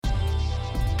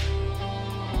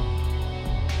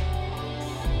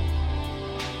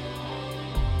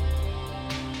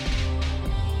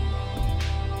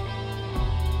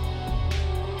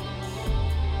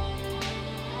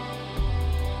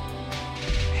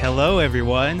Hello,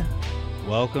 everyone.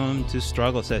 Welcome to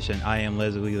Struggle Session. I am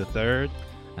Leslie III. And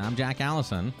I'm Jack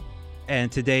Allison.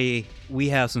 And today we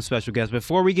have some special guests.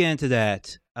 Before we get into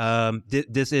that,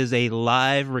 this is a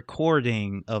live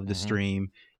recording of the stream.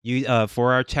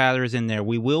 For our chatters in there,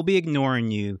 we will be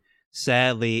ignoring you,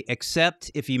 sadly,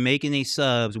 except if you make any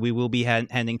subs, we will be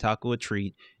handing Taco a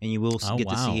treat, and you will get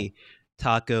to see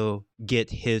Taco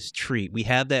get his treat. We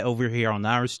have that over here on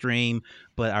our stream,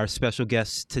 but our special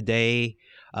guests today,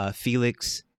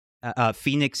 Phoenix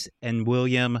and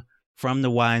William from the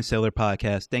Wine Cellar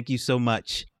Podcast. Thank you so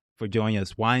much for joining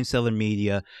us. Wine Cellar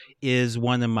Media is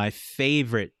one of my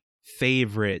favorite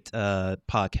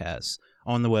podcasts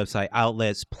on the website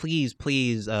outlets. Please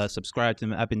subscribe to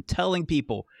them. I've been telling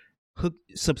people,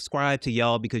 subscribe to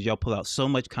y'all because y'all pull out so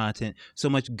much content, so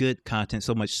much good content,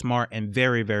 so much smart and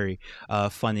very, very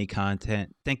funny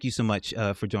content. Thank you so much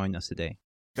for joining us today.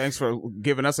 Thanks for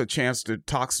giving us a chance to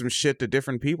talk some shit to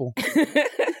different people.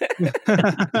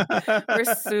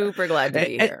 We're super glad to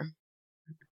be here.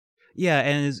 Yeah,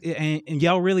 and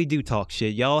y'all really do talk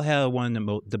shit. Y'all have one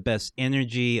of the best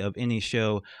energy of any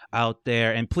show out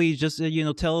there. And please just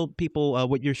tell people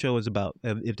what your show is about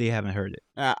if they haven't heard it.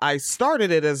 I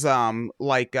started it as I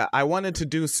wanted to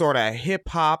do sort of hip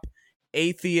hop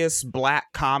atheist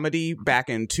black comedy back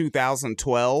in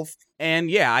 2012. And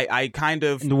yeah, I kind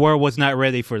of... The world was not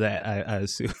ready for that, I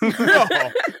assume.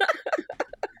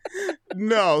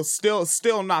 No,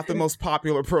 still not the most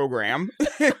popular program.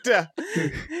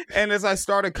 And as I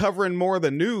started covering more of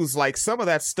the news, like some of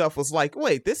that stuff was like,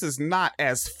 wait, this is not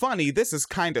as funny. This is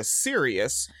kind of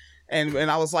serious. And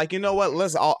I was like, you know what?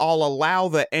 I'll allow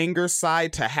the anger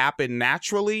side to happen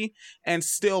naturally and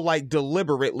still like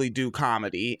deliberately do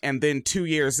comedy. And then 2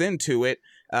 years into it,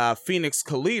 Phoenix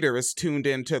Kalita is tuned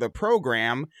into the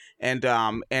program, and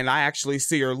I actually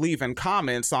see her leaving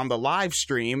comments on the live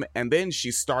stream, and then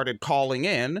she started calling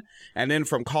in, and then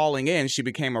from calling in, she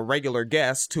became a regular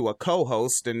guest to a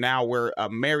co-host, and now we're a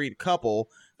married couple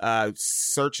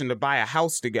searching to buy a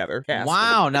house together.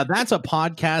 Wow, now that's a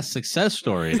podcast success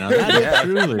story. Now that is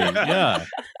truly, yeah.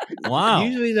 Wow.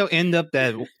 Usually they'll end up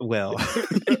that well.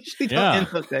 Usually don't end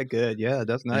up that good. Yeah,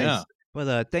 that's nice. Yeah.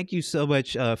 But thank you so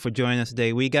much for joining us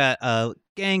today. We got a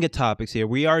gang of topics here.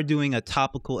 We are doing a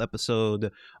topical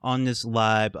episode on this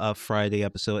live Friday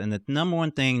episode. And the number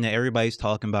one thing that everybody's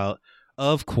talking about,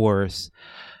 of course,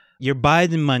 your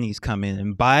Biden money's coming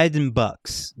in. Biden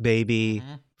bucks, baby.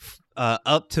 Mm-hmm.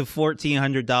 Up to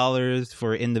 $1,400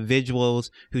 for individuals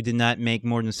who did not make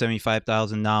more than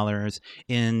 $75,000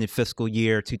 in the fiscal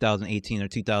year 2018 or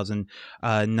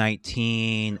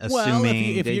 2019.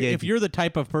 Assuming if you're the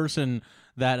type of person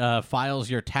that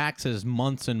files your taxes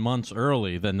months and months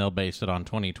early, then they'll base it on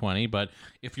 2020. But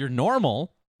if you're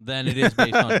normal, then it is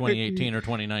based on 2018 or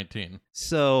 2019.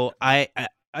 So I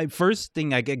first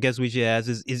thing I guess we should ask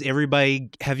is everybody,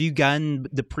 have y'all gotten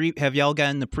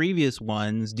the previous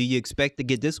ones? Do you expect to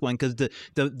get this one? Because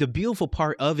the beautiful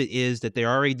part of it is that they're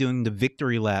already doing the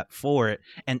victory lap for it,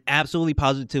 and absolutely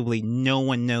positively no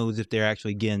one knows if they're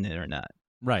actually getting it or not.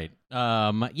 Right.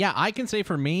 Yeah, I can say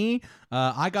for me,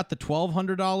 I got the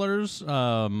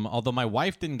 $1,200. Although my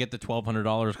wife didn't get the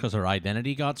 $1,200 because her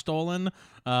identity got stolen.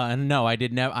 And no,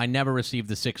 I never received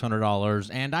the $600,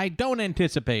 and I don't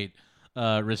anticipate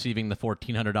receiving the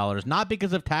 $1,400, not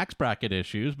because of tax bracket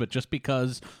issues, but just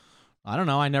because, I don't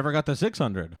know, I never got the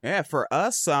 $600. Yeah, for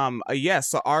us,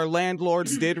 yes, our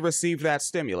landlords did receive that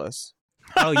stimulus.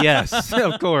 Oh, yes,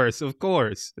 of course.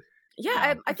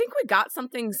 Yeah, I think we got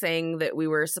something saying that we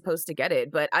were supposed to get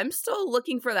it, but I'm still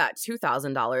looking for that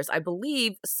 $2,000. I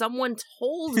believe someone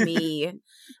told me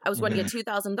I was going to get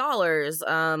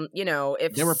 $2,000.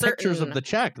 If there were pictures of the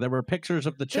check, that were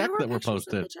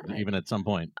posted even at some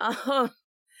point.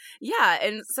 Yeah,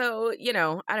 and so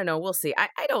I don't know. We'll see. I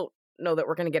don't know that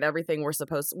we're going to get everything we're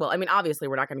supposed to. Well, I mean, obviously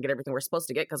we're not going to get everything we're supposed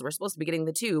to get because we're supposed to be getting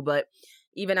the two, but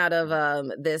even out of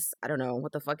this, I don't know,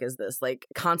 what the fuck is this, like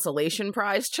consolation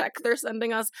prize check they're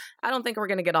sending us? I don't think we're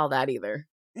going to get all that either.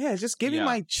 Yeah, just give me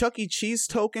my Chuck E. Cheese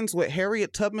tokens with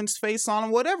Harriet Tubman's face on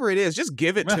them, whatever it is, just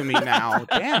give it to me now.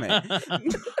 Damn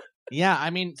it. Yeah, I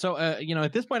mean, so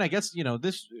at this point, I guess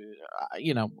this,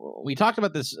 we talked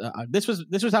about this. This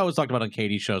was how it was talked about on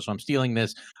Katie's show. So I'm stealing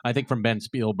this, I think, from Ben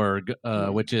Spielberg,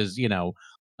 which is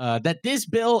that this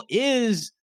bill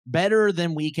is better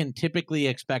than we can typically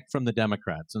expect from the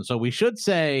Democrats, and so we should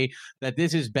say that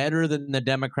this is better than the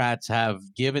Democrats have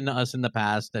given us in the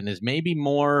past, and is maybe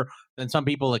more than some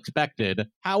people expected.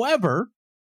 However,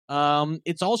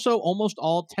 it's also almost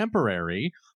all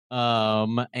temporary.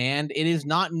 And it is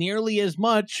not nearly as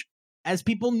much as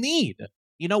people need.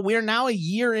 we're now a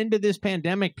year into this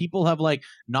pandemic. People have like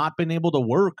not been able to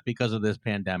work because of this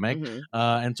pandemic.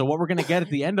 And so what we're going to get at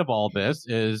the end of all this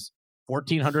is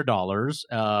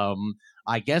 $1,400.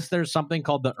 I guess there's something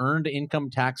called the earned income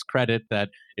tax credit that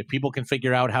if people can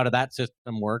figure out how that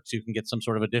system works, you can get some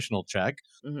sort of additional check.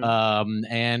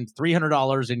 And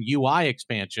 $300 in UI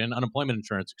expansion, unemployment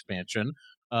insurance expansion,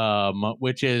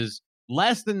 which is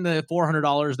less than the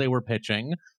 $400 they were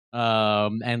pitching,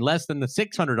 and less than the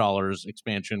 $600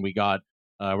 expansion we got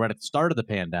right at the start of the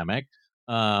pandemic.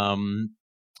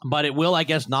 But it will, I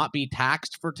guess, not be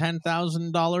taxed for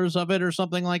 $10,000 of it or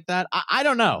something like that. I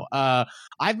don't know.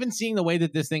 I've been seeing the way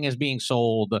that this thing is being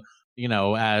sold,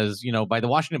 as, by the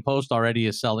Washington Post already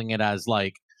is selling it as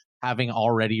like having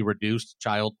already reduced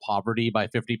child poverty by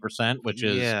 50%, which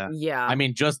is, I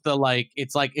mean, just the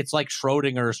it's like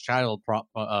Schrodinger's child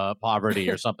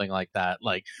poverty or something like that.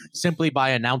 Like simply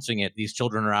by announcing it, these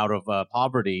children are out of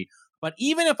poverty. But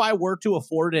even if I were to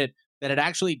afford it, that it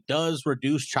actually does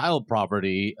reduce child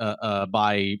poverty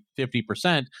by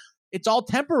 50%, it's all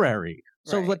temporary.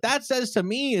 So what that says to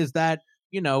me is that,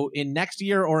 in next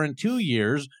year or in 2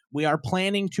 years, we are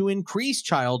planning to increase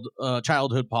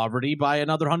childhood poverty by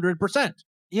another 100%.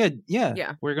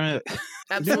 Yeah. We're gonna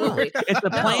absolutely. It's a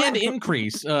planned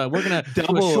increase. We're gonna do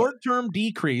a short-term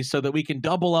decrease so that we can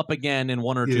double up again in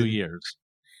 1 or 2 years.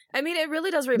 I mean, it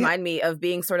really does remind me of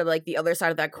being sort of like the other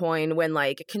side of that coin when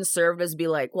like conservatives be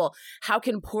like, well, how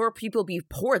can poor people be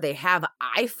poor? They have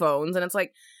iPhones. And it's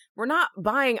like, we're not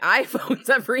buying iPhones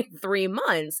every 3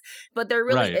 months. But there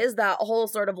really is that whole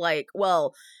sort of like,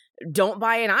 well, don't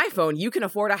buy an iPhone. You can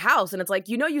afford a house. And it's like,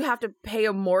 you have to pay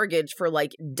a mortgage for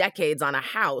like decades on a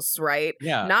house, right?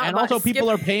 Yeah. And also people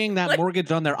are paying that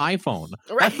mortgage on their iPhone.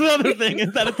 Right. That's the other thing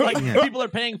is that it's like people are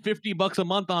paying $50 a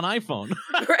month on iPhone.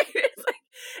 Right.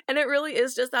 And it really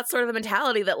is just that sort of the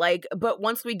mentality that like, but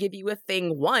once we give you a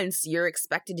thing once, you're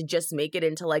expected to just make it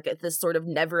into like this sort of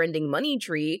never ending money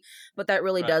tree. But that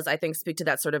really does, I think, speak to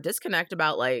that sort of disconnect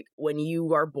about like when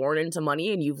you are born into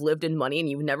money and you've lived in money and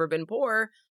you've never been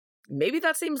poor. Maybe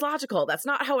that seems logical. That's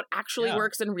not how it actually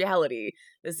works in reality.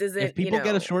 This isn't. If people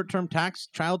get a short-term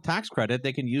child tax credit,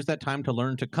 they can use that time to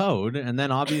learn to code, and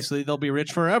then obviously they'll be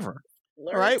rich forever.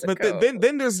 But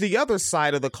then there's the other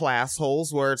side of the class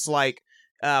holes where it's like,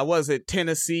 was it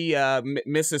Tennessee,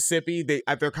 Mississippi?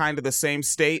 They're kind of the same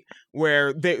state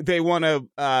where they want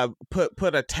to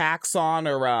put a tax on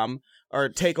or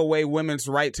take away women's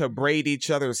right to braid each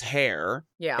other's hair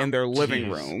in their living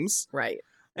rooms. Right.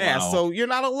 Yeah, Wow. so you're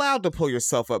not allowed to pull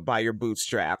yourself up by your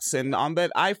bootstraps. And on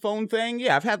that iPhone thing,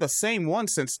 I've had the same one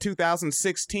since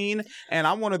 2016, and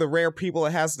I'm one of the rare people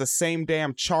that has the same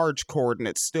damn charge cord and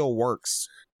it still works.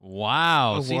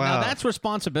 Wow. Oh, See, now that's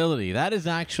responsibility. That is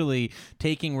actually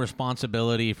taking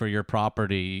responsibility for your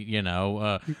property,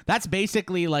 that's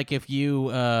basically like if you,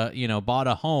 bought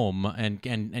a home and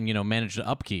managed to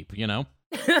upkeep,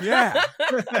 Yeah.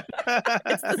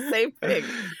 It's the same thing.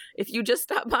 If you just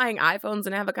stop buying iPhones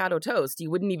and avocado toast, you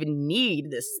wouldn't even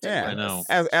need this stimulus.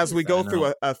 I know. As we go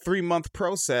through a 3-month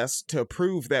process to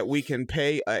prove that we can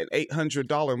pay an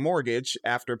 $800 mortgage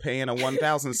after paying a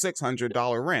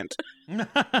 $1,600 rent.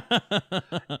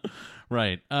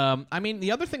 Right. I mean,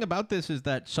 the other thing about this is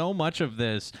that so much of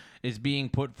this is being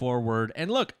put forward.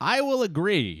 And look, I will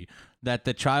agree that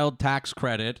the child tax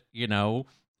credit,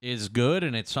 is good,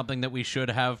 and it's something that we should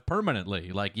have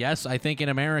permanently. Like, yes, I think in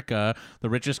America, the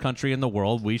richest country in the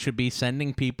world, we should be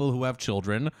sending people who have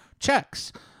children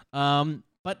checks.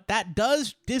 But that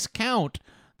does discount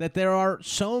that there are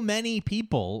so many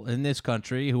people in this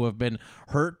country who have been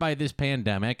hurt by this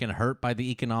pandemic and hurt by the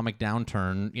economic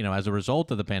downturn, as a result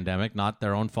of the pandemic, not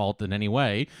their own fault in any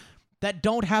way, that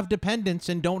don't have dependents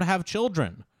and don't have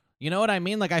children. You know what I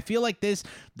mean? Like, I feel like this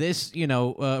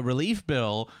relief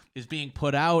bill is being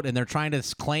put out and they're trying to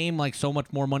claim like so much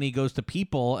more money goes to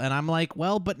people. And I'm like,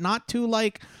 well, but not to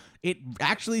like, it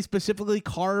actually specifically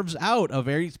carves out a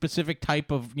very specific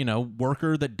type of,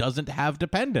 worker that doesn't have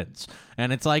dependents.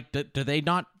 And it's like, do they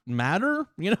not matter?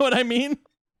 You know what I mean?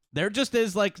 They're just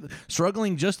as like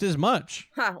struggling just as much.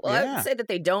 Well, I would say that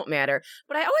they don't matter,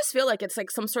 but I always feel like it's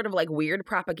like some sort of like weird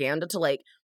propaganda to like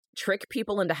trick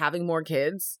people into having more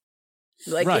kids.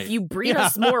 Like, if you breed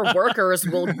us more workers,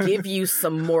 we'll give you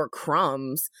some more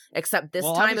crumbs. Except this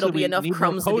time it'll be enough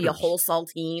crumbs to be a whole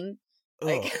saltine.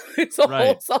 Like, it's a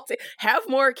whole saltine. Have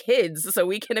more kids so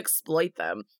we can exploit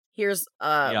them. Here's,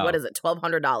 what is it,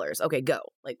 $1,200. Okay, go.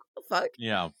 Like, what the fuck?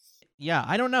 Yeah. Yeah,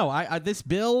 I don't know. I this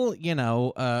bill,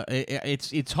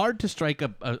 it's hard to strike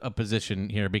a position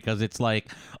here because it's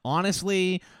like,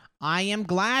 honestly, I am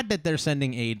glad that they're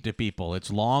sending aid to people.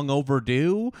 It's long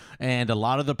overdue, and a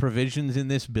lot of the provisions in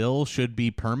this bill should be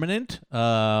permanent.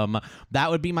 That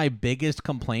would be my biggest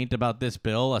complaint about this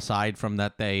bill, aside from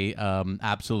that they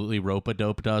absolutely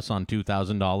rope-a-doped us on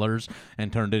 $2,000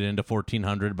 and turned it into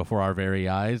 $1,400 before our very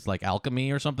eyes, like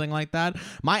alchemy or something like that.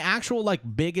 My actual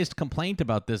biggest complaint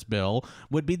about this bill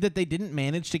would be that they didn't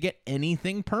manage to get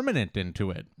anything permanent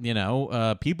into it.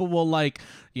 People will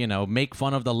make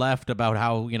fun of the left about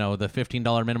how the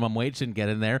 $15 minimum wage didn't get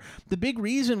in there. The big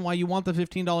reason why you want the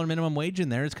 $15 minimum wage in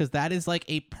there is because that is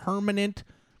a permanent.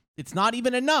 It's not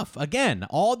even enough. Again,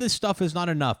 all this stuff is not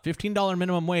enough. $15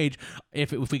 minimum wage,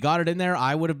 if we got it in there,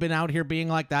 I would have been out here being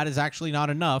like, that is actually not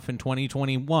enough in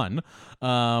 2021.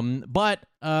 But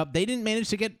they didn't manage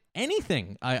to get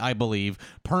anything, I believe,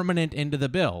 permanent into the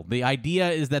bill. The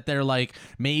idea is that they're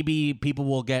maybe people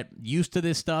will get used to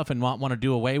this stuff and want to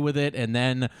do away with it, and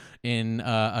then in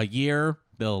a year,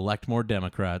 they'll elect more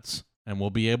Democrats. And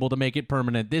we'll be able to make it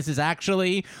permanent. This is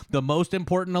actually the most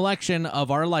important election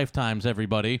of our lifetimes,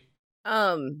 everybody.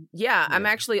 Yeah, I'm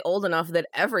actually old enough that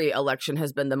every election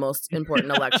has been the most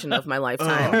important election of my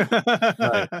lifetime.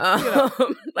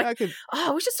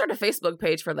 We should start a Facebook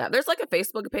page for that. There's a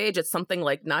Facebook page. It's something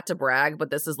not to brag,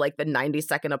 but this is the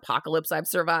 90-second apocalypse I've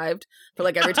survived. For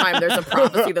every time there's a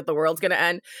prophecy that the world's gonna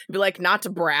end, it'd be not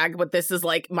to brag, but this is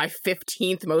my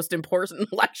 15th most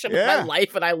important election of my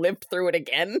life, and I lived through it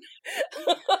again.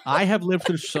 I have lived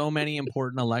through so many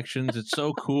important elections. It's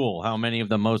so cool how many of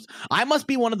the most. I must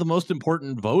be one of the most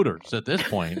important voters at this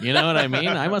point. You know what I mean?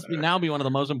 I must now be one of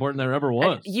the most important there ever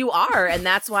was. And you are, and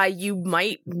that's why you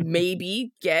might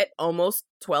maybe get almost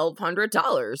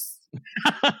 $1,200.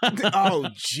 Oh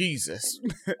Jesus!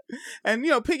 And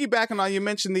piggybacking on, you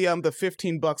mentioned the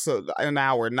 $15 an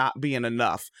hour not being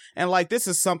enough, and this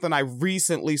is something I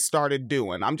recently started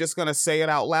doing. I'm just gonna say it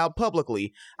out loud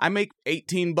publicly. I make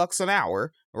 $18 an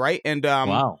hour, right? And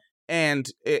wow.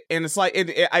 And it's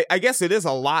I guess it is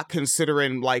a lot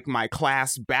considering my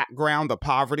class background, the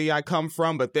poverty I come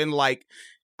from. But then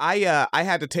I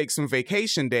had to take some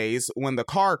vacation days when the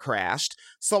car crashed,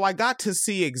 so I got to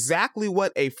see exactly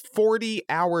what a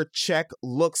 40-hour check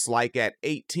looks like at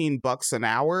 $18 an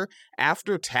hour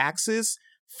after taxes.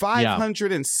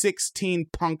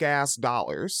 $516 punk ass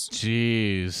dollars.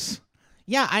 Jeez.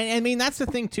 Yeah, I mean that's the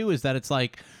thing too, is that it's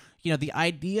the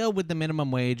idea with the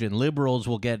minimum wage, and liberals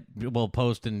will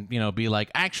post and, be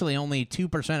actually only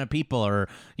 2% of people are,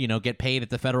 get paid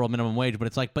at the federal minimum wage. But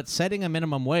it's but setting a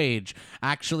minimum wage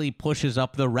actually pushes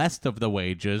up the rest of the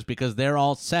wages because they're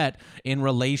all set in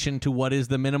relation to what is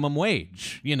the minimum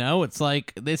wage. It's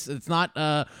this, it's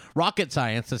not rocket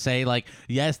science to say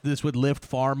yes, this would lift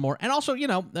far more. And also,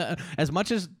 as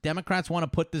much as Democrats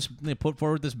want to put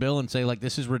forward this bill and say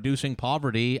this is reducing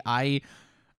poverty,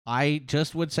 I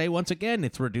just would say once again,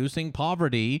 it's reducing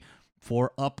poverty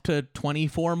for up to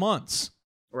 24 months.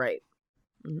 Right.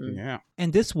 Mm-hmm. Yeah.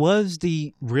 And this was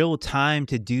the real time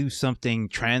to do something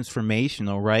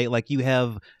transformational, right? You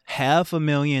have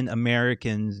 500,000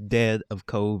 Americans dead of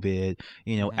COVID,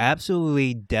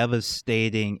 absolutely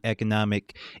devastating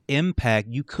economic impact.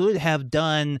 You could have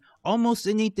done almost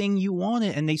anything you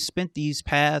wanted, and they spent these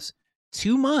past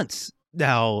 2 months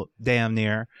now damn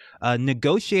near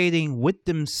negotiating with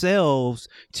themselves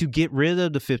to get rid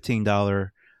of the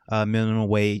 $15 minimum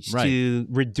wage, right, to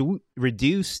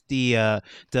reduce the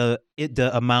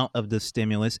amount of the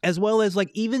stimulus, as well as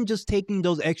even just taking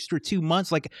those extra 2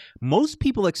 months. Most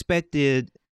people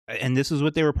expected, and this is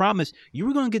what they were promised, you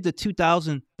were going to get the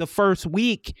 $2,000 the first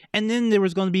week, and then there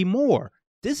was going to be more.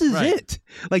 This is right.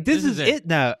 It. This is it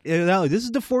now. This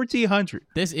is the $1,400.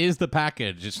 This is the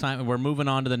package. It's time. We're moving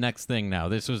on to the next thing now.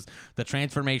 This was the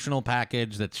transformational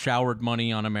package that showered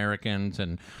money on Americans,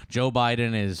 and Joe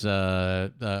Biden is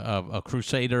a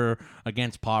crusader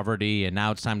against poverty, and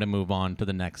now it's time to move on to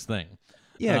the next thing.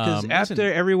 Yeah, because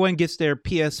after everyone gets their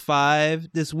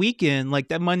PS5 this weekend,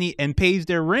 that money, and pays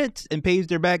their rent and pays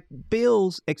their back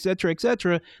bills, et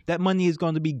cetera, that money is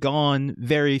going to be gone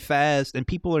very fast, and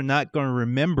people are not going to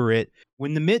remember it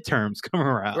when the midterms come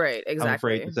around. Right, exactly. I'm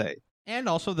afraid to say. And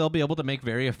also, they'll be able to make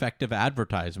very effective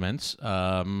advertisements,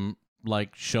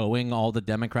 showing all the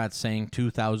Democrats saying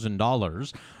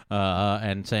 $2,000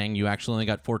 and saying you actually only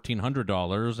got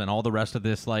 $1,400, and all the rest of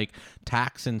this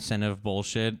tax incentive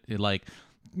bullshit.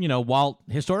 While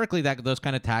historically those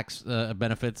kind of tax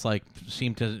benefits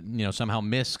seem to somehow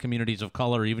miss communities of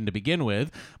color even to begin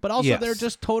with, but also they're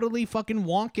just totally fucking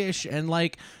wonkish and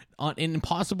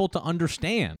impossible to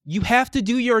understand. You have to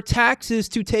do your taxes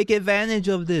to take advantage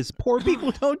of this. Poor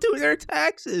people don't do their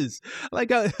taxes.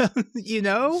 Like, you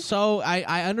know? So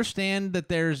I understand that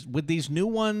there's, with these new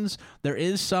ones, there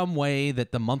is some way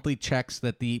that the monthly checks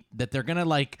that they're going to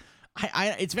like,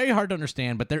 it's very hard to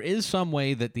understand, but there is some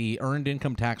way that the earned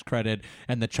income tax credit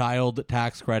and the child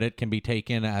tax credit can be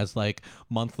taken as like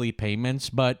monthly payments.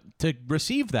 But to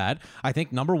receive that, I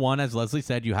think number one, as Leslie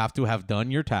said, you have to have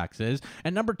done your taxes.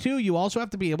 And number two, you also have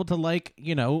to be able to like,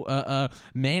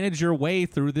 manage your way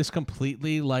through this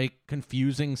completely like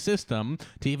confusing system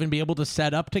to even be able to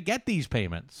set up to get these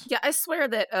payments. Yeah, I swear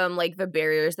that like the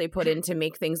barriers they put in to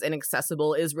make things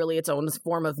inaccessible is really its own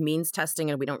form of means testing,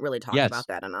 and we don't really talk about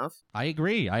that enough. I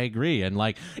agree. And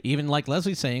like, even like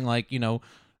Leslie saying, like,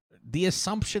 the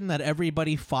assumption that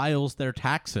everybody files their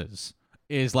taxes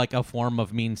is like a form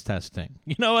of means testing.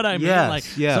 You know what I mean? Yes, like,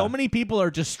 so many people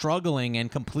are just struggling and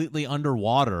completely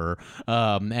underwater.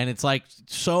 And it's like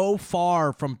so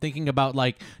far from thinking about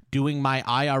like doing my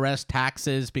IRS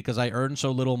taxes because I earn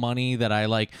so little money that I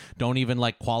like don't even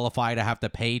like qualify to have to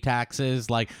pay taxes.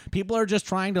 Like, people are just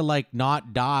trying to like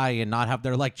not die and not have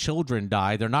their like children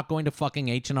die. They're not going to fucking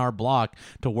H&R Block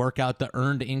to work out the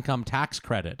earned income tax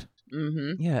credit.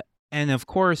 Mm-hmm. Yeah. And of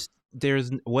course,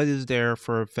 what is there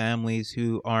for families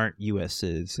who aren't U.S.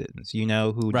 citizens,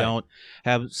 who don't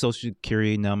have social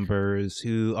security numbers,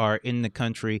 who are in the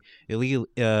country illegal,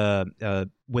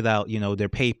 without, their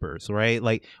papers, right?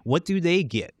 Like, what do they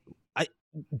get?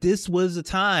 This was a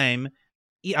time,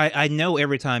 I know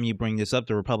every time you bring this up,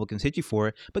 the Republicans hit you for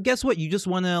it, but guess what? You just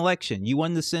won an election. You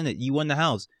won the Senate. You won the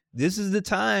House. This is the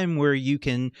time where you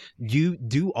can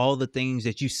do all the things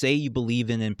that you say you believe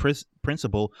in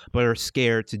principle, but are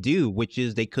scared to do, which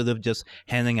is they could have just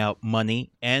handing out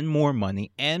money and more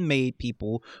money and made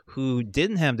people who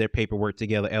didn't have their paperwork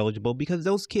together eligible, because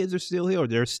those kids are still here.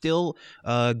 They're still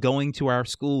going to our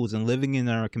schools and living in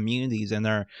our communities and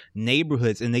our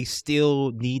neighborhoods, and they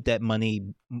still need that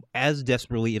money as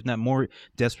desperately, if not more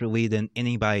desperately, than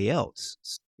anybody else.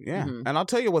 Yeah, and I'll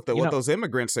tell you what those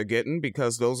immigrants are getting,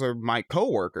 because those are my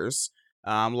coworkers.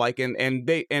 And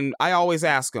I always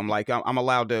ask them, like, I'm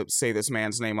allowed to say this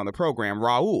man's name on the program,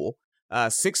 Raul,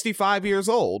 65 years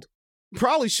old,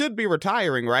 probably should be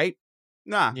retiring, right?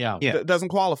 Nah, doesn't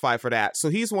qualify for that. So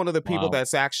he's one of the people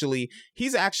that's actually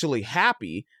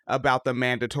happy about the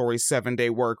mandatory 7-day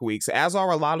work weeks, as are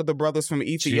a lot of the brothers from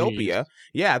Ethiopia. Jeez.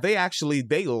 Yeah,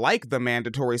 they like the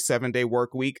mandatory 7-day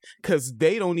work week because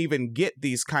they don't even get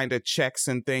these kind of checks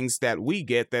and things that we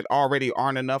get that already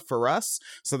aren't enough for us.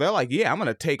 So they're like, yeah, I'm going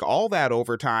to take all that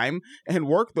overtime and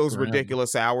work those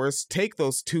ridiculous hours, take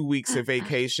those 2 weeks of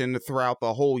vacation throughout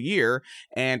the whole year.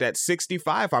 And at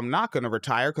 65, I'm not going to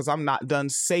retire because I'm not done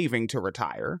saving to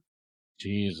retire.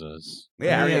 Jesus.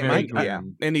 Yeah.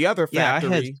 In the other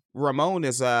factory, Ramon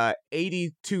is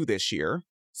 82 this year,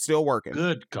 still working.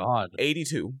 Good God.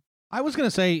 82. I was going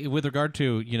to say, with regard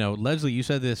to, Leslie, you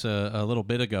said this a little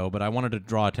bit ago, but I wanted to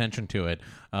draw attention to it,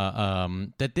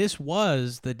 that this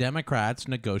was the Democrats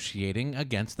negotiating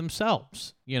against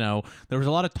themselves. There was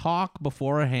a lot of talk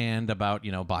beforehand about,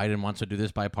 Biden wants to do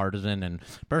this bipartisan. And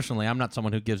personally, I'm not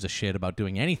someone who gives a shit about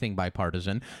doing anything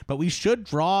bipartisan, but we should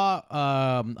draw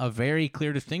a very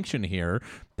clear distinction here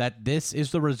that this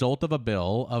is the result of a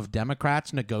bill of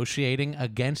Democrats negotiating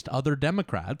against other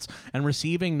Democrats and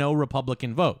receiving no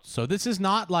Republican votes. So this is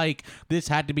not like this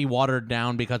had to be watered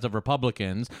down because of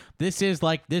Republicans. This is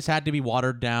like this had to be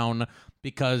watered down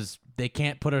because they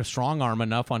can't put a strong arm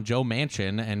enough on Joe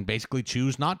Manchin and basically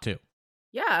choose not to.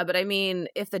 Yeah, but I mean,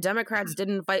 if the Democrats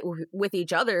didn't fight with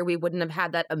each other, we wouldn't have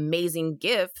had that amazing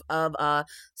gif of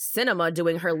Cinema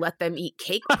doing her "Let Them Eat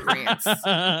Cake" prance.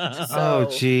 Oh,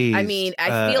 geez. I mean,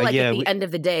 I feel like at the end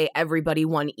of the day, everybody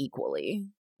won equally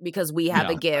because we have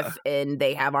a gif and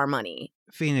they have our money.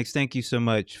 Phoenix, thank you so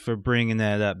much for bringing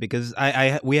that up, because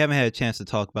we haven't had a chance to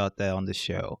talk about that on the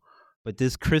show. But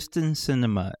this Kyrsten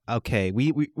Sinema, okay,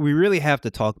 we really have to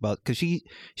talk about, because she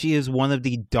is one of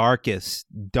the darkest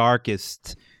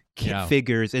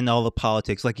figures in all the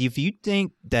politics. Like, if you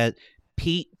think that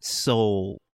Pete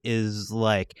Soul is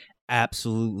like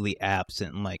absolutely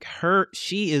absent, like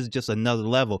she is just another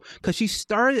level, because she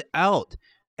started out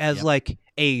as like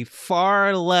a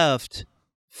far left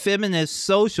feminist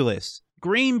socialist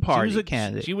Green Party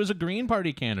candidate. She was a Green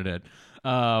Party candidate,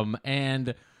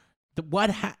 and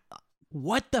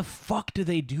what the fuck do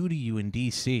they do to you in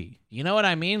D.C.? You know what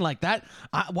I mean? Like that.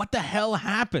 What the hell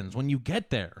happens when you get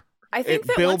there? I think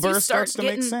that Bill once Burr you starts to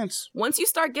make sense. Once you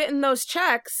start getting those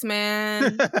checks,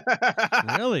 man.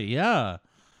 Really? Yeah.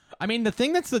 I mean, the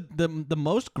thing that's the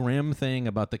most grim thing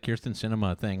about the Kyrsten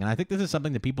Sinema thing, and I think this is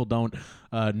something that people don't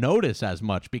notice as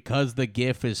much because the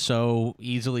GIF is so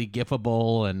easily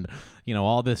GIFable and, you know,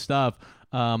 all this stuff.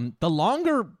 The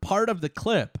longer part of the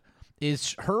clip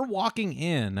is her walking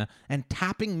in and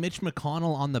tapping Mitch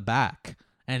McConnell on the back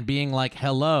and being like,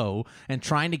 hello, and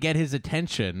trying to get his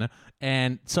attention.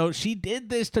 And so she did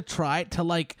this to try to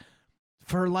like,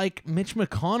 for like Mitch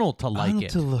McConnell to like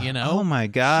it, you know? Oh my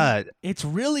God. It's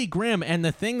really grim. And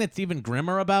the thing that's even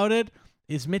grimmer about it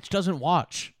is Mitch doesn't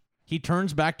watch. He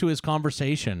turns back to his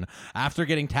conversation after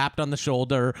getting tapped on the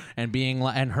shoulder and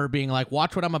her being like,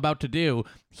 watch what I'm about to do.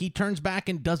 He turns back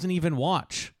and doesn't even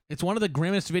watch. It's one of the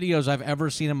grimmest videos I've ever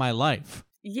seen in my life.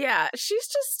 Yeah, she's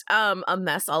just a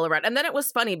mess all around. And then it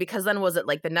was funny because then was it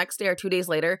like the next day or 2 days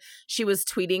later, she was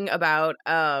tweeting about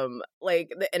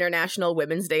like the International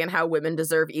Women's Day and how women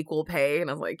deserve equal pay. And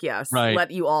I was like, yes, right.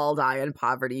 Let you all die in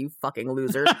poverty, you fucking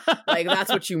losers. Like that's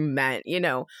what you meant, you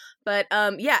know. But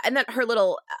yeah, and then her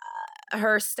little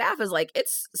her staff is like,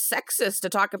 it's sexist to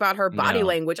talk about her body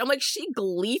language. I'm like, she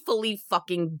gleefully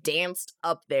fucking danced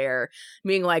up there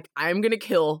being like, I'm gonna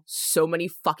kill so many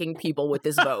fucking people with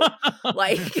this vote.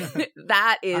 Like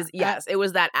that is, yes, it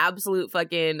was that absolute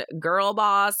fucking girl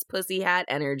boss pussy hat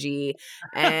energy.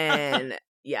 And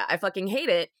yeah, I fucking hate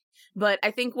it. But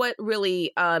I think what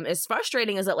really is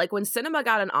frustrating is that, like, when Sinema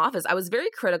got in office, I was very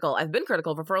critical. I've been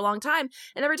critical for a long time.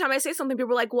 And every time I say something,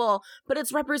 people are like, well, but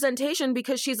it's representation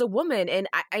because she's a woman. And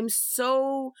I'm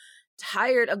so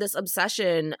tired of this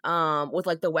obsession with,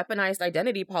 like, the weaponized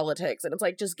identity politics. And it's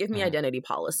like, just give me identity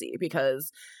policy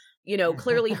because, you know,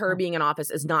 clearly her being in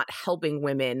office is not helping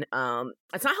women.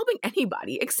 It's not helping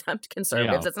anybody except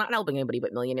conservatives. It's not helping anybody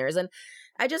but millionaires. And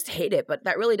I just hate it. But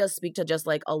that really does speak to just,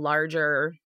 like, a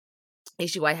larger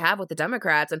issue I have with the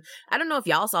Democrats. And I don't know if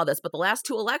y'all saw this, but the last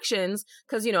two elections,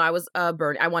 because, you know, I was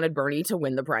I wanted Bernie to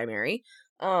win the primary.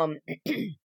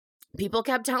 People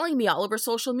kept telling me all over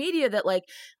social media that, like,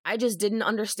 I just didn't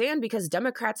understand because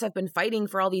Democrats have been fighting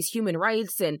for all these human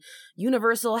rights and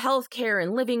universal health care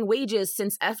and living wages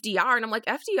since FDR. And I'm like,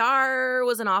 FDR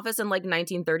was in office in like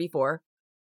 1934.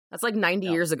 That's like 90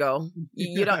 years ago.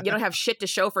 You don't have shit to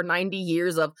show for 90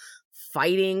 years of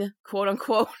fighting, quote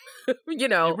unquote. You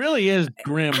know, it really is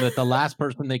grim that the last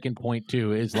person they can point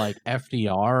to is like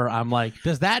FDR. I'm like,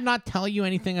 does that not tell you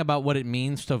anything about what it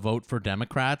means to vote for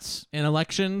Democrats in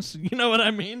elections? You know what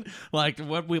I mean? Like,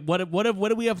 what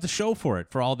do we have to show for it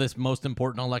for all this most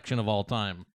important election of all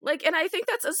time? Like, and I think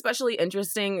that's especially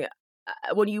interesting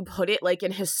when you put it like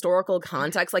in historical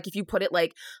context, like if you put it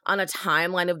like on a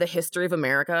timeline of the history of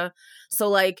America. So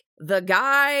like the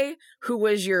guy who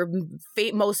was your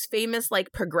most famous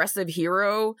like progressive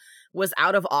hero was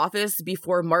out of office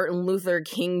before Martin Luther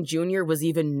King Jr. was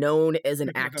even known as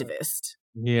an activist.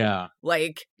 Yeah.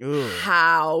 Like,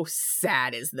 how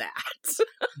sad is that?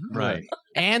 Right.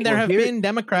 And there have been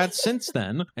Democrats since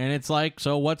then. And it's like,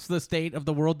 so what's the state of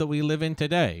the world that we live in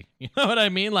today? You know what I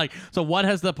mean? Like, so what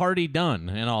has the party done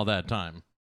in all that time?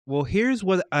 Well, here's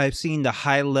what I've seen the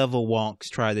high-level wonks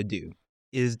try to do.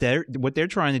 Is what they're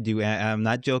trying to do, and I'm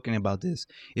not joking about this,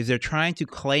 is they're trying to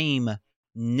claim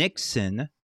Nixon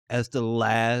as the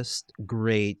last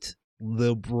great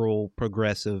liberal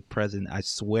progressive president. I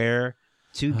swear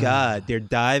to God, they're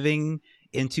diving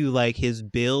into like his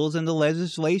bills and the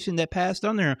legislation that passed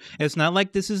under him. It's not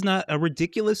like this is not a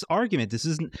ridiculous argument. This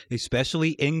isn't,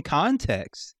 especially in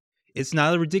context. It's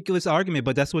not a ridiculous argument,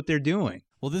 but that's what they're doing.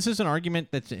 Well, this is an argument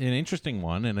that's an interesting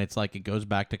one, and it's like it goes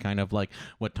back to kind of like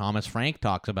what Thomas Frank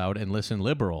talks about in Listen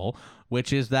Liberal,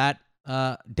 which is that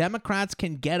Democrats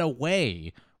can get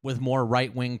away with more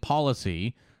right-wing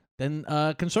policy than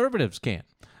conservatives can.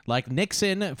 Like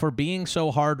Nixon, for being so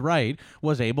hard right,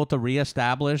 was able to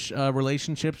reestablish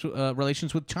relations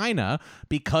with China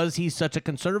because he's such a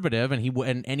conservative,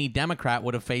 and any Democrat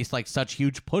would have faced like such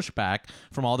huge pushback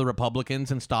from all the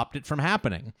Republicans and stopped it from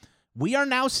happening. We are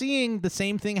now seeing the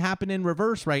same thing happen in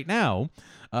reverse right now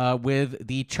with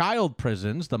the child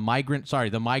prisons, the migrant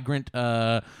children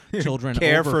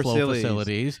care overflow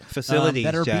facilities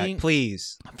that are Jack, being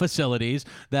facilities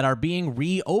that are being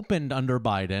reopened under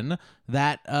Biden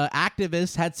that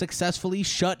activists had successfully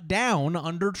shut down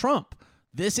under Trump.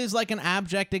 This is like an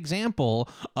abject example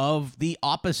of the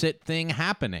opposite thing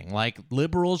happening. Like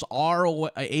liberals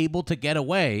are able to get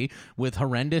away with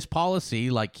horrendous policy,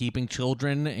 like keeping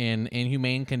children in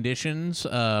inhumane conditions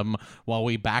while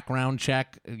we background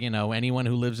check, anyone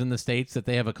who lives in the states that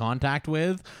they have a contact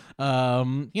with.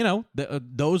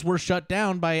 Those were shut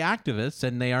down by activists,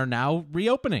 and they are now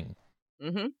reopening.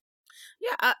 Mm-hmm.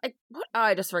 Yeah,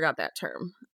 I just forgot that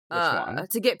term. one?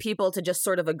 To get people to just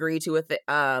sort of agree to a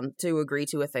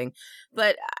thing.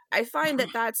 But I find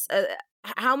that that's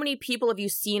how many people have you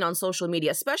seen on social media,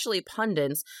 especially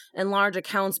pundits and large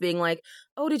accounts, being like,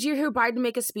 "Oh, did you hear Biden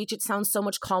make a speech? It sounds so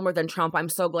much calmer than Trump. I'm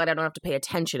so glad I don't have to pay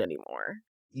attention anymore."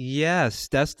 Yes,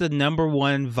 that's the number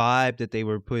one vibe that they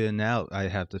were putting out, I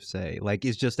have to say. Like,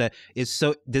 it's just that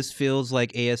this feels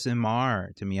like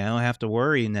ASMR to me. I don't have to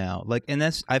worry now. Like, and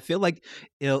I feel like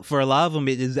for a lot of them,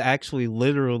 it is actually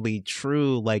literally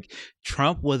true. Like,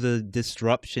 Trump was a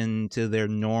disruption to their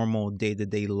normal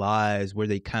day-to-day lives where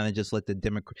they kind of just let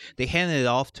they handed it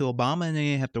off to Obama and they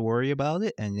didn't have to worry about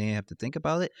it and they didn't have to think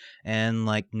about it. And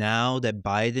like, now that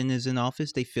Biden is in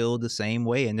office, they feel the same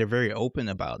way and they're very open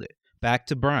about it. Back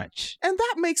to brunch. And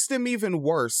that makes them even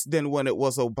worse than when it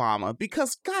was Obama,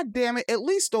 because god damn it, at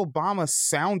least Obama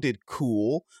sounded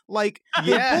cool. Like,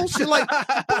 bullshit, like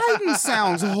Biden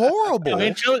sounds horrible.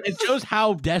 It shows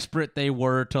how desperate they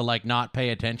were to like not pay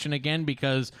attention again,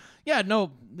 because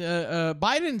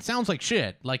Biden sounds like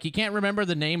shit. Like, he can't remember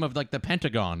the name of like the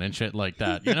Pentagon and shit like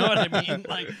that. You know what I mean?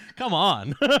 Like, come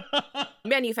on.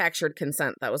 Manufactured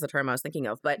consent, that was the term I was thinking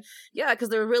of. But yeah, because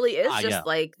there really is just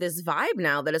like this vibe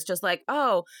now that it's just like,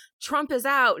 oh, Trump is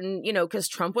out, and because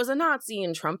Trump was a Nazi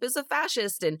and Trump is a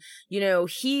fascist, and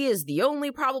he is the only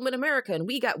problem in America, and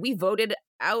we voted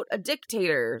out a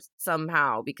dictator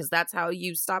somehow because that's how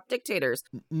you stop dictators.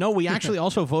 No, we actually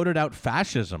also voted out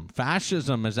fascism.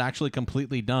 Fascism is actually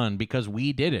completely done because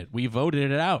we did it. We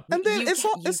voted it out. And then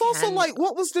it's also like,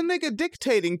 what was the nigga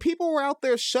dictating? People were out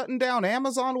there shutting down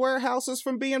Amazon warehouses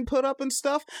from being put up and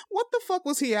stuff. What the fuck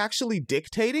was he actually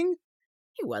dictating?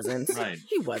 He wasn't. Right.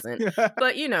 He wasn't.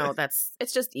 But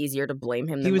it's just easier to blame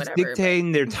him than He was whatever.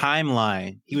 Dictating their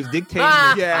timeline. He was dictating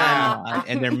their timeline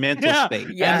and their mental state.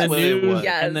 Yes. And the news,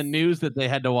 Yes. and the news that they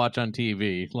had to watch on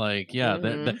TV. Like,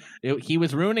 he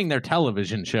was ruining their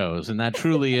television shows, and that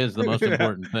truly is the most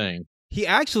important thing. He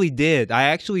actually did. I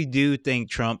actually do think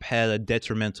Trump had a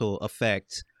detrimental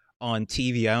effect on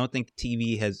TV. I don't think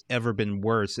TV has ever been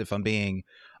worse, if I'm being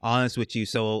honest with you.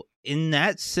 So in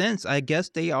that sense, I guess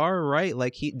they are right.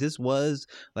 Like, this was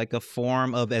like a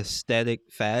form of aesthetic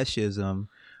fascism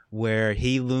where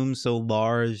he loomed so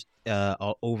large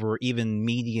over even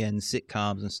media and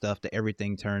sitcoms and stuff that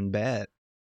everything turned bad.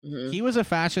 Mm-hmm. He was a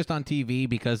fascist on TV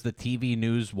because the TV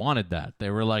news wanted that. They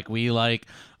were like, we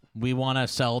want to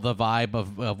sell the vibe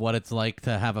of what it's like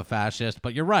to have a fascist.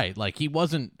 But you're right. Like,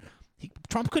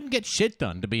 Trump couldn't get shit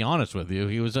done, to be honest with you.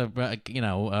 He was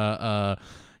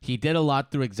he did a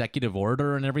lot through executive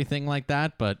order and everything like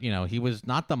that, but he was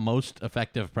not the most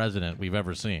effective president we've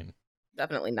ever seen.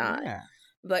 Definitely not. Yeah.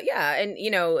 But yeah,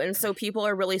 and so people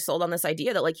are really sold on this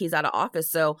idea that like he's out of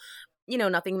office, so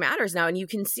nothing matters now, and you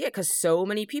can see it because so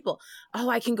many people,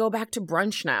 I can go back to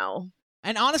brunch now.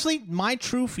 And honestly, my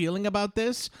true feeling about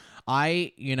this,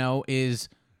 is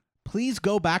please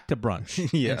go back to brunch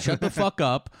and shut the fuck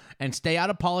up and stay out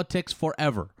of politics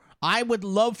forever. I would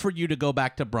love for you to go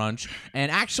back to brunch,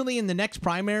 and actually in the next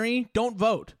primary, don't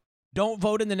vote. Don't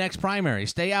vote in the next primary.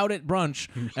 Stay out at brunch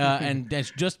and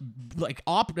just like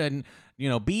opt and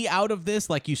be out of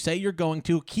this like you say you're going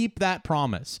to. Keep that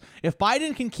promise. If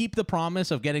Biden can keep the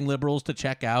promise of getting liberals to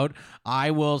check out,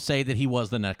 I will say that he was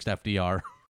the next FDR.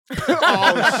 Oh shit!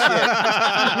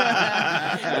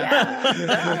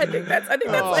 Yeah, I think that's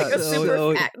like a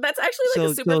super. That's actually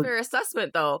like a super fair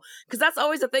assessment, though, because that's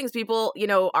always the things people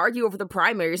argue over the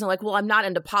primaries and like, well, I'm not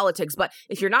into politics, but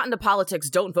if you're not into politics,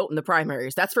 don't vote in the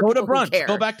primaries. That's for go people to brunch. who care.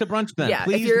 Go back to brunch then. Yeah,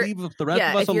 please leave the rest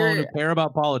of us alone who care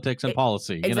about politics and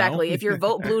policy. Exactly. If you're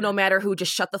vote blue, no matter who,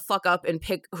 just shut the fuck up and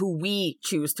pick who we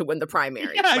choose to win the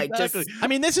primary. Yeah, like, exactly.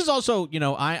 This is also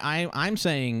I'm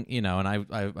saying and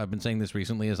I've been saying this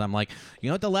recently is I'm like,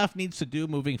 what the left needs to do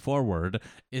moving forward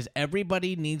is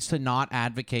everybody needs to not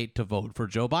advocate to vote for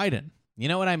Joe Biden. You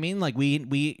know what I mean? Like, we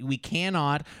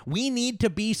need to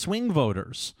be swing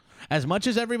voters. As much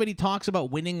as everybody talks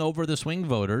about winning over the swing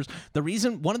voters,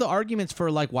 one of the arguments for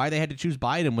like why they had to choose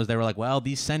Biden was they were like, well,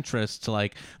 these centrists,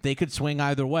 like, they could swing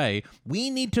either way.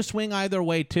 We need to swing either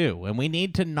way too, and we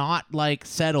need to not like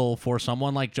settle for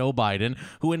someone like Joe Biden,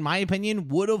 who, in my opinion,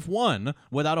 would have won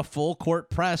without a full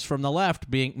court press from the left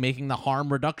making the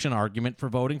harm reduction argument for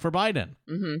voting for Biden.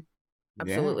 Mm-hmm.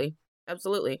 Absolutely,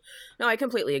 absolutely. No, I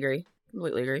completely agree.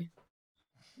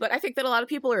 But I think that a lot of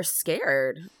people are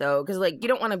scared, though, because, like, you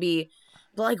don't want to be,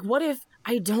 but, like, what if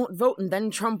I don't vote and then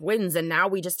Trump wins and now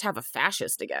we just have a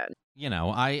fascist again?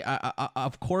 I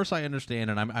of course I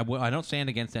understand, and I don't stand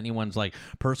against anyone's, like,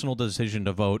 personal decision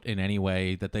to vote in any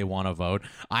way that they want to vote.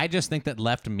 I just think that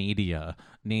left media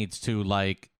needs to,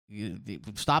 like,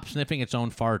 stop sniffing its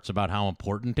own farts about how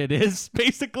important it is.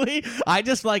 Basically, I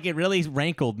just like it really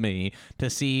rankled me to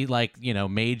see like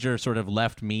major sort of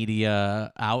left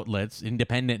media outlets,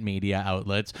 independent media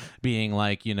outlets, being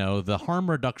like the harm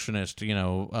reductionist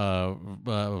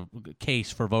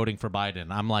case for voting for Biden.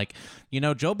 I'm like,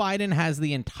 Joe Biden has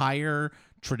the entire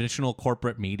traditional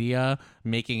corporate media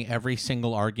making every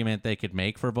single argument they could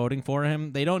make for voting for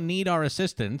him. They don't need our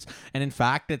assistance. And in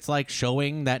fact, it's like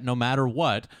showing that no matter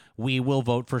what, we will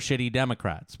vote for shitty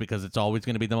Democrats because it's always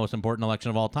going to be the most important election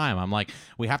of all time. I'm like,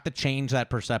 we have to change that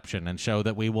perception and show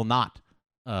that we will not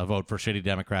vote for shitty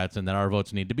Democrats and that our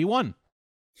votes need to be won.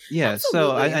 Yeah,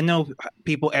 Absolutely. so I know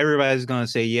everybody's going to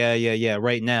say, yeah,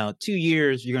 right now. 2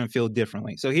 years, you're going to feel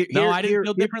differently. So I didn't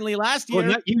feel differently last year,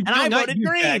 well, and I voted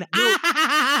green.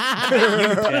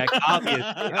 Jack,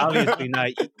 obviously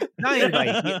not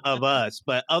anybody of us,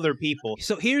 but other people.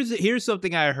 So here's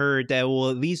something I heard that will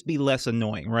at least be less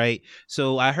annoying, right?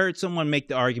 So I heard someone make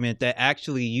the argument that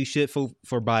actually you should vote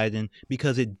for Biden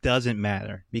because it doesn't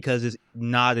matter, because it's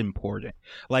not important.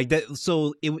 Like that,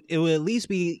 so it would at least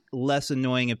be less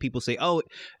annoying if people say,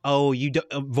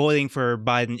 voting for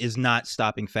Biden is not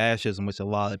stopping fascism, which a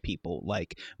lot of people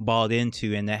like bought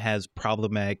into, and that has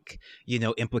problematic,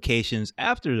 implications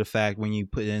after the fact when you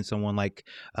put in someone like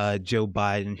Joe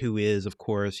Biden, who is, of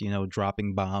course,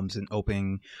 dropping bombs and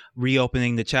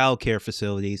reopening the child care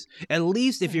facilities. At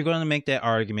least if you're going to make that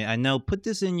argument, I know, put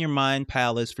this in your mind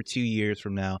palace for 2 years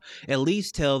from now. At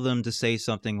least tell them to say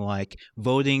something like,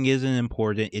 voting isn't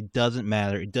important. It doesn't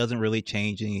matter. It doesn't really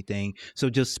change anything. So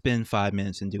just spend 5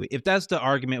 minutes and do it. If that's the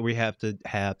argument we have to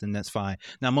have, then that's fine.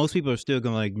 Now, most people are still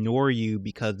going to ignore you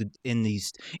because in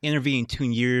these intervening 2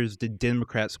 years, the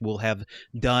Democrats will have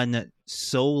done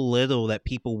so little that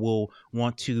people will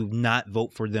want to not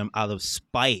vote for them out of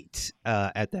spite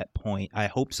at that point. I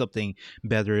hope something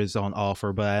better is on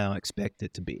offer, but I don't expect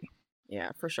it to be.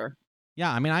 Yeah, for sure.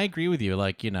 Yeah, I mean, I agree with you.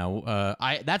 Like,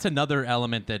 that's another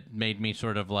element that made me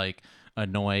sort of like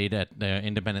annoyed at the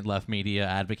independent left media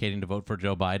advocating to vote for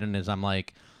Joe Biden is I'm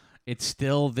like, it's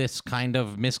still this kind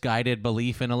of misguided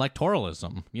belief in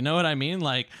electoralism. You know what I mean?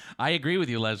 Like, I agree with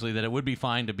you, Leslie, that it would be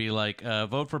fine to be like,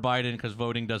 vote for Biden because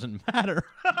voting doesn't matter.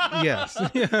 Yes. And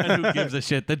who gives a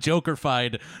shit? The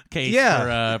Joker-fied case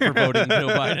for voting Joe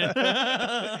Biden.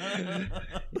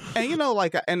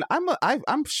 And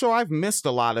I'm sure I've missed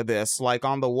a lot of this. Like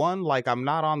on the one, like I'm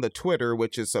not on the Twitter,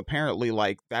 which is apparently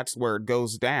like that's where it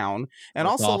goes down. And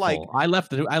That's also awful.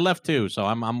 I left too, so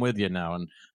I'm with you now. And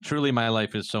truly, my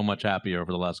life is so much happier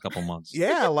over the last couple months.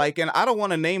 Yeah, like, and I don't want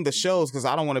to name the shows because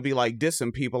I don't want to be like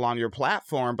dissing people on your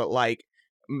platform, but like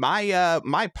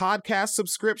my podcast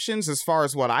subscriptions, as far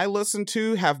as what I listen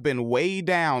to, have been way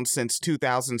down since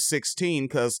 2016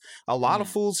 because a lot of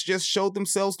fools just showed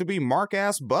themselves to be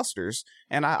mark-ass busters,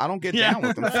 and I don't get down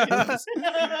with them.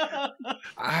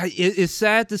 It's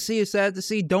sad to see. It's sad to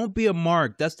see. Don't be a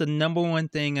mark. That's the number one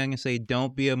thing I can say.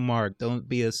 Don't be a mark. Don't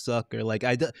be a sucker. Like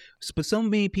but so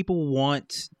many people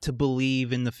want to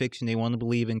believe in the fiction. They want to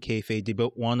believe in kayfabe. They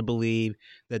want to believe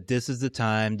that this is the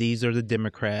time. These are the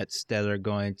Democrats that are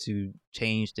going to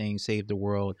change things, save the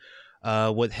world,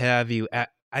 what have you.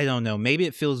 I don't know. Maybe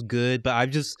it feels good, but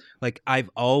I've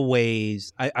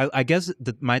always, I guess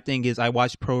my thing is I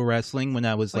watched pro wrestling when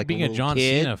I was like being a John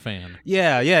kid. Cena fan.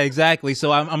 Yeah, exactly.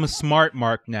 So I'm a smart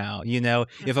mark now.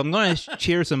 If I'm going to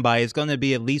cheer somebody, it's going to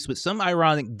be at least with some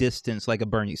ironic distance, like a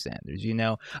Bernie Sanders.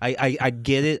 I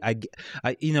get it.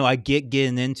 I get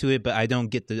getting into it, but I don't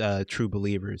get the true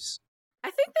believers. I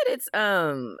think that it's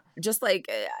just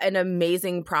like an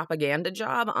amazing propaganda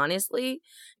job, honestly,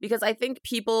 because I think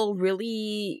people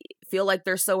really feel like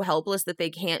they're so helpless that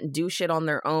they can't do shit on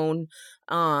their own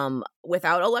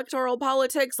without electoral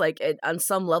politics. Like on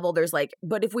some level, there's like,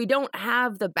 but if we don't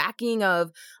have the backing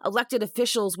of elected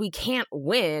officials, we can't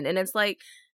win. And it's like,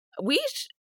 we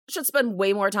should spend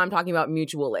way more time talking about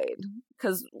mutual aid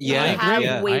because we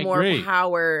have way more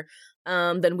power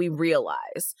than we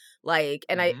realize. Like,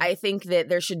 and I think that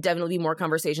there should definitely be more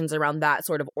conversations around that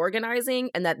sort of organizing,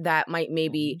 and that might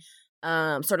maybe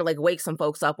sort of like wake some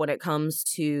folks up when it comes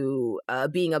to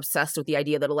being obsessed with the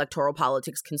idea that electoral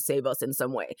politics can save us in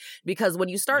some way. Because when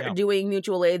you start doing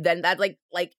mutual aid, then that like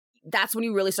that's when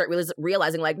you really start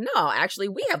realizing like, no, actually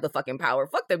we have the fucking power.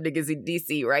 Fuck them niggas in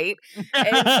DC, right?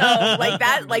 And so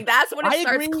that's when it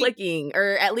starts clicking,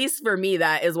 or at least for me,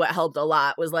 that is what helped a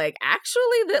lot, was like,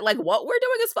 actually that like what we're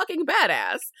doing is fucking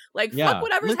badass. Like fuck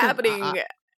whatever's happening,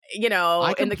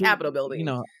 in the Capitol building.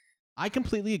 I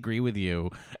completely agree with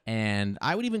you. And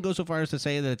I would even go so far as to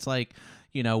say that it's like,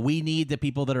 we need the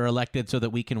people that are elected so that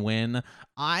we can win.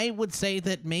 I would say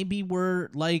that maybe we're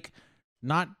like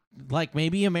not like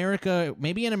maybe in America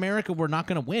we're not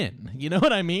going to win. You know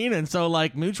what I mean? And so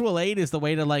like mutual aid is the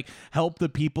way to like help the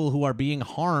people who are being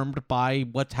harmed by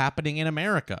what's happening in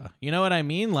America. You know what I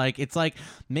mean? Like it's like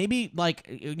maybe like,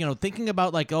 you know, thinking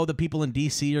about like, oh, the people in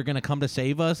DC are going to come to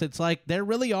save us. It's like there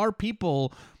really are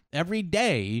people every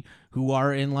day who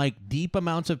are in like deep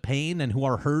amounts of pain and who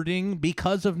are hurting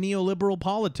because of neoliberal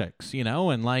politics, you know,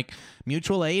 and like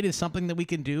mutual aid is something that we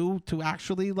can do to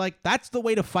actually like, that's the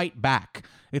way to fight back.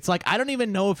 It's like, I don't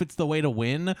even know if it's the way to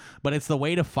win, but it's the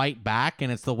way to fight back.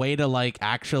 And it's the way to like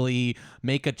actually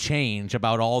make a change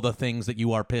about all the things that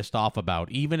you are pissed off about,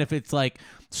 even if it's like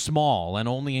small and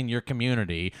only in your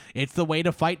community. It's the way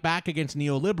to fight back against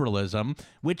neoliberalism,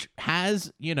 which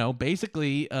has, you know,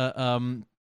 basically,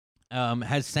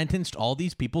 has sentenced all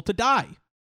these people to die.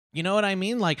 You know what I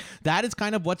mean? Like that is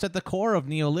kind of what's at the core of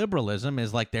neoliberalism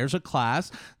is like there's a class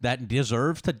that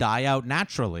deserves to die out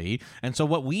naturally. And so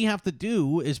what we have to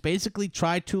do is basically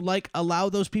try to like allow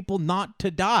those people not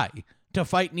to die to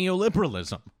fight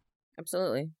neoliberalism.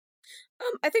 Absolutely.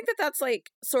 I think that that's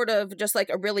like sort of just like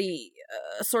a really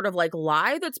sort of like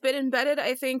lie that's been embedded,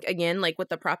 I think, again, like with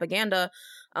the propaganda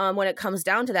when it comes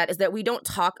down to that is that we don't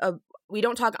talk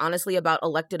honestly about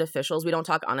elected officials. We don't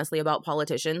talk honestly about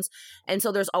politicians. And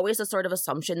so there's always a sort of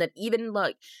assumption that even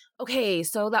like, okay,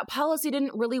 so that policy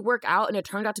didn't really work out and it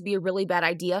turned out to be a really bad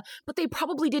idea, but they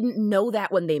probably didn't know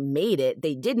that when they made it.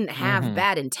 They didn't have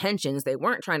bad intentions. They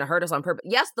weren't trying to hurt us on purpose.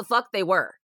 Yes, the fuck they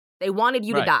were. They wanted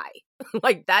you to die.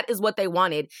 Like that is what they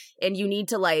wanted. And you need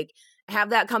to like have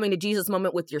that coming to Jesus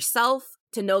moment with yourself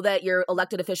to know that your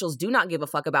elected officials do not give a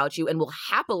fuck about you and will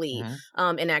happily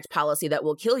enact policy that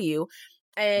will kill you.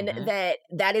 And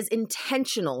that is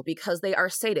intentional because they are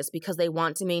sadists, because they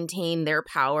want to maintain their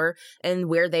power and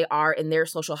where they are in their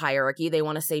social hierarchy. They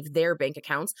want to save their bank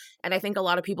accounts. And I think a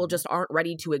lot of people just aren't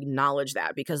ready to acknowledge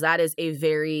that because that is a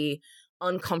very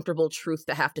uncomfortable truth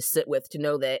to have to sit with, to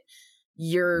know that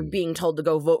you're being told to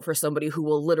go vote for somebody who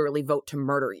will literally vote to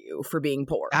murder you for being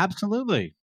poor.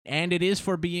 Absolutely. And it is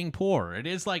for being poor. It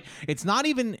is like, it's not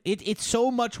even, it's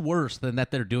so much worse than that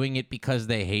they're doing it because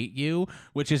they hate you,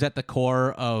 which is at the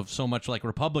core of so much like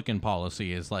Republican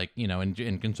policy is like, you know,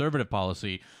 in conservative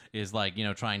policy is like, you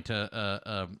know, trying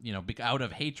to, you know, be out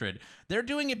of hatred. They're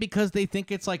doing it because they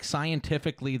think it's like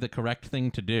scientifically the correct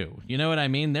thing to do. You know what I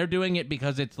mean? They're doing it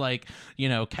because it's like, you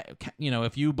know,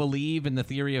 if you believe in the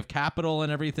theory of capital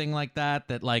and everything like that,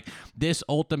 that like this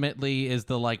ultimately is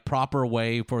the like proper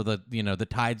way for the, you know, the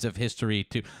tides of history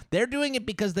to, they're doing it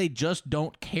because they just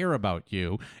don't care about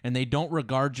you and they don't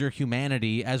regard your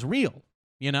humanity as real,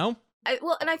 you know?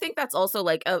 And I think that's also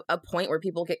like a point where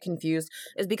people get confused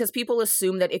is because people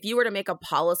assume that if you were to make a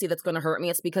policy that's going to hurt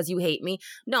me, it's because you hate me.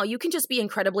 No, you can just be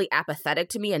incredibly apathetic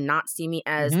to me and not see me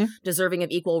as deserving of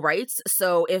equal rights.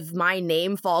 So if my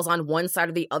name falls on one side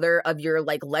or the other of your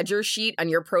like ledger sheet on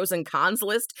your pros and cons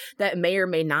list, that may or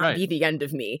may not be the end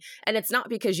of me. And it's not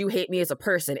because you hate me as a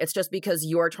person. It's just because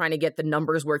you're trying to get the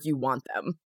numbers where you want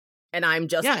them. And I'm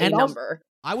just a number.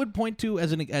 I would point to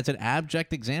as an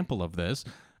abject example of this.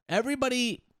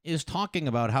 Everybody is talking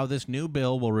about how this new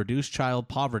bill will reduce child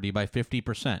poverty by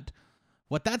 50%.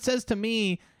 What that says to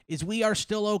me is we are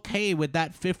still okay with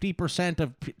that 50%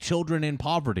 of children in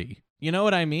poverty. You know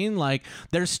what I mean? Like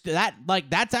there's that, like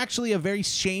that's actually a very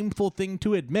shameful thing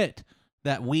to admit,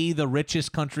 that we, the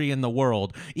richest country in the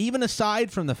world, even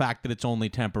aside from the fact that it's only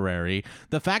temporary,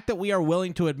 the fact that we are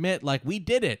willing to admit like we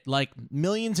did it, like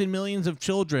millions and millions of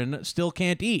children still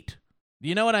can't eat.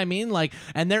 You know what I mean? Like,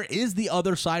 and there is the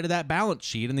other side of that balance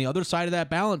sheet, and the other side of that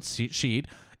balance sheet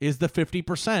is the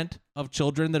 50% of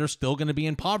children that are still going to be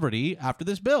in poverty after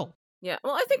this bill. Yeah,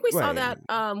 well, I think we saw that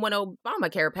when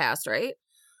Obamacare passed, right?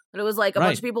 And it was like a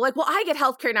bunch of people like, well, I get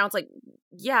healthcare now. It's like,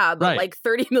 yeah, but like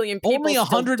 30 million people only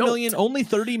 100 million, only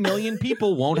 30 million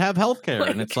people won't have healthcare.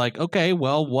 And it's like, okay,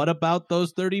 well, what about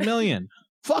those 30 million?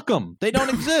 Fuck them. They don't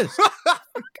exist.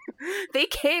 They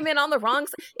came in on the wrong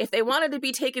side. If they wanted to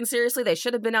be taken seriously, they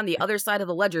should have been on the other side of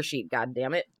the ledger sheet. God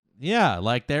damn it. Yeah,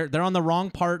 like they're on the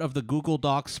wrong part of the Google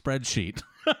Docs spreadsheet.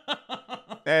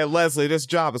 Hey, Leslie, this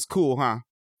job is cool, huh?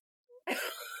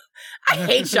 I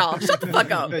hate y'all. Shut the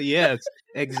fuck up. Yes,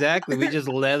 exactly. We just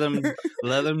let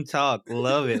them talk.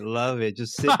 Love it.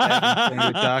 Just sit back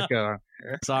and talk.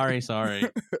 Sorry.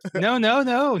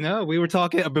 No. We were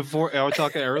talking before. I was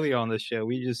talking earlier on the show.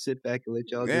 We just sit back and let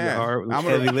y'all do the hard,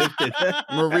 heavy lifting. I'm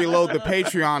gonna reload the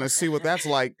Patreon and see what that's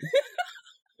like.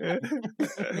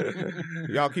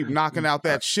 Y'all keep knocking out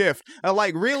that shift.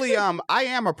 Like, really, I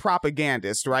am a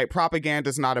propagandist, right?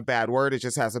 Propaganda's not a bad word. It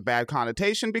just has a bad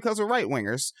connotation because of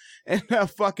right-wingers. And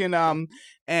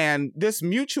and this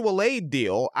mutual aid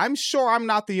deal, I'm sure I'm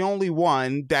not the only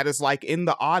one that is like in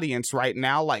the audience right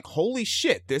now, like, holy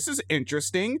shit, this is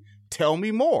interesting. Tell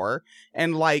me more.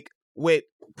 And like with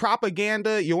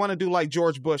propaganda, you want to do like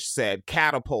George Bush said,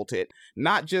 catapult it.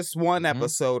 Not just one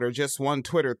episode or just one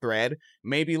Twitter thread,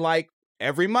 maybe like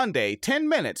every Monday, 10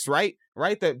 minutes, right?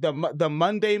 Right? The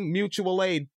Monday mutual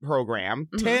aid program,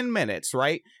 10 minutes,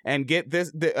 right? And get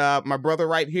this, my brother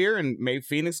right here and maybe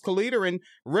Phoenix Calida and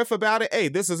riff about it. Hey,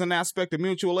 this is an aspect of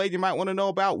mutual aid you might want to know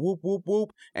about. Whoop, whoop,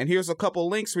 whoop. And here's a couple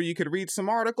links where you could read some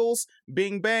articles.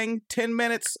 Bing, bang, 10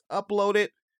 minutes, upload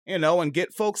it. You know, and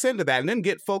get folks into that and then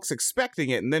get folks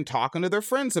expecting it and then talking to their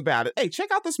friends about it. Hey,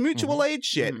 check out this mutual aid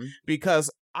shit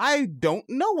because I don't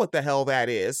know what the hell that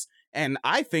is. And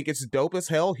I think it's dope as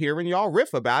hell hearing y'all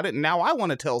riff about it. And now I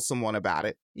want to tell someone about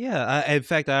it. Yeah, in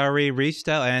fact, I already reached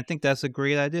out and I think that's a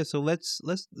great idea. So let's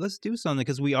do something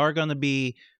because we are going to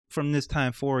be from this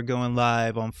time forward going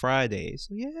live on Fridays.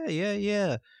 So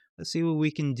yeah. Let's see what we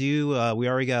can do. We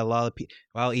already got a lot of people.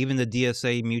 Well, even the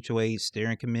DSA Mutual Aid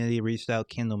Steering Committee reached out.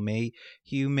 Kendall May,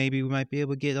 Hugh, maybe we might be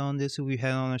able to get on this who we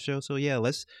had on our show. So yeah,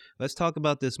 let's talk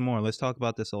about this more. Let's talk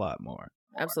about this a lot more.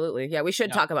 Absolutely. Yeah, we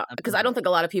should talk about because I don't think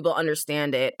a lot of people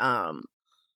understand it.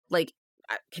 Like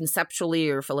conceptually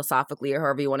or philosophically or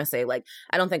however you want to say, like,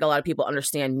 I don't think a lot of people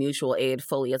understand mutual aid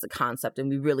fully as a concept, and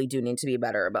we really do need to be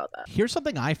better about that. Here's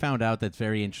something I found out that's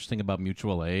very interesting about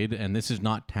mutual aid, and this is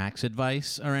not tax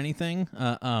advice or anything.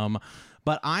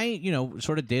 But I,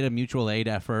 sort of did a mutual aid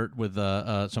effort with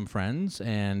some friends,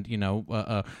 and,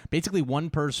 basically one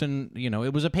person,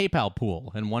 it was a PayPal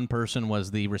pool, and one person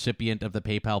was the recipient of the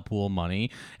PayPal pool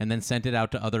money and then sent it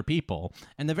out to other people.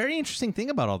 And the very interesting thing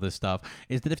about all this stuff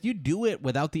is that if you do it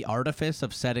without the artifice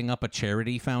of setting up a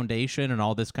charity foundation and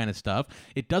all this kind of stuff,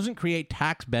 it doesn't create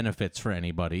tax benefits for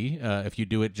anybody if you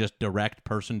do it just direct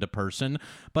person to person,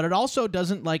 but it also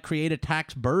doesn't create a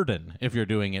tax burden if you're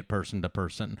doing it person to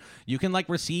person. You can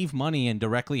receive money and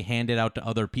directly hand it out to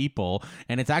other people,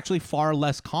 and it's actually far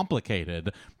less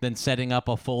complicated than setting up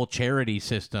a full charity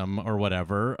system or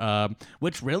whatever,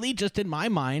 which really just in my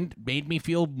mind made me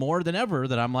feel more than ever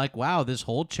that I'm like, wow, this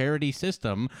whole charity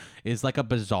system is like a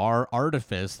bizarre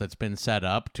artifice that's been set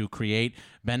up to create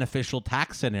beneficial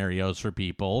tax scenarios for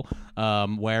people,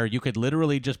 where you could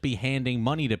literally just be handing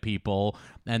money to people,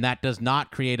 and that does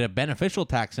not create a beneficial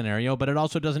tax scenario, but it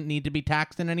also doesn't need to be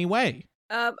taxed in any way.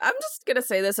 I'm just going to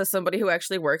say this as somebody who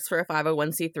actually works for a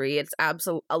 501c3. It's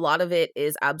a lot of it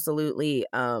is absolutely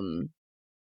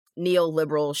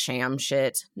neoliberal sham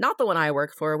shit. Not the one I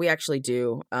work for. We actually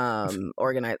do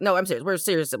organize. No, I'm serious. We're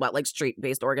serious about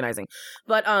street-based organizing.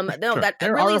 But no, sure. That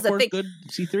there really are, is a thing. Good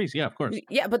C3s, yeah, of course.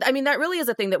 Yeah, but I mean that really is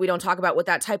a thing that we don't talk about with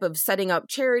that type of setting up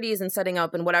charities and setting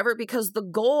up and whatever, because the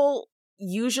goal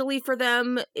usually for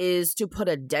them is to put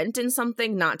a dent in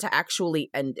something, not to actually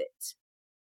end it.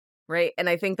 Right. And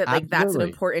I think that that's an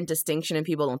important distinction and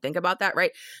people don't think about that.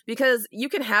 Right. Because you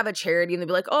can have a charity and they'll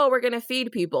be like, oh, we're going to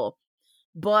feed people.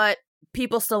 But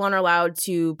people still aren't allowed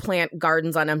to plant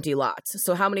gardens on empty lots.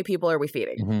 So how many people are we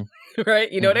feeding? Right.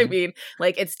 You know what I mean?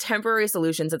 It's temporary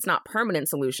solutions. It's not permanent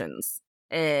solutions.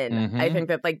 And I think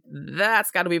that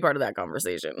that's got to be part of that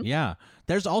conversation. Yeah.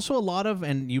 There's also a lot of,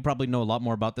 and you probably know a lot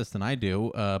more about this than I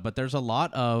do, but there's a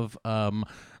lot of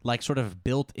sort of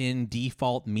built-in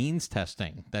default means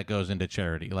testing that goes into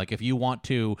charity. If you want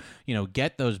to,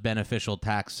 get those beneficial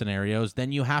tax scenarios,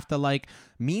 then you have to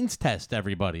means test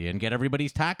everybody and get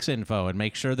everybody's tax info and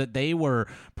make sure that they were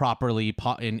properly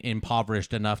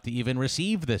impoverished enough to even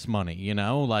receive this money.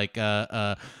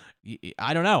 I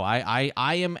don't know. I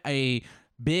am a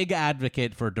big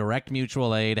advocate for direct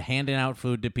mutual aid, handing out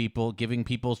food to people, giving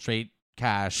people straight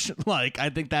cash.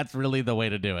 I think that's really the way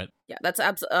to do it. Yeah, that's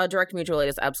direct mutual aid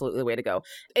is absolutely the way to go.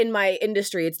 In my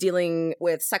industry, it's dealing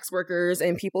with sex workers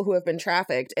and people who have been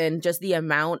trafficked, and just the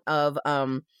amount of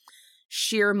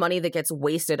sheer money that gets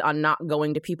wasted on not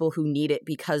going to people who need it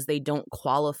because they don't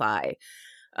qualify.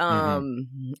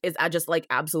 Is just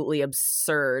absolutely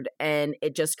absurd, and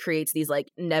it just creates these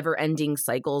never-ending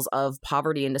cycles of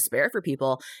poverty and despair for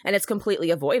people, and it's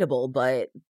completely avoidable. But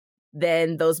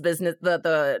then those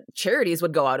the charities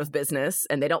would go out of business,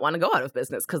 and they don't want to go out of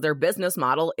business because their business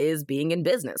model is being in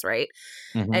business, right?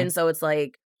 And so it's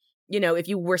if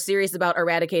you were serious about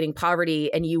eradicating poverty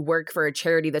and you work for a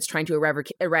charity that's trying to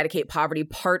eradicate poverty,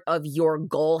 part of your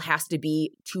goal has to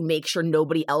be to make sure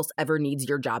nobody else ever needs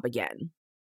your job again.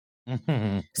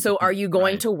 So are you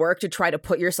going to work to try to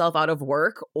put yourself out of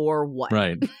work or what?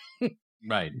 Right.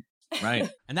 Right. Right.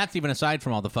 And that's even aside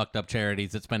from all the fucked up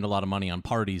charities that spend a lot of money on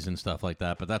parties and stuff like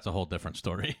that. But that's a whole different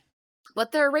story.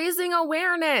 But they're raising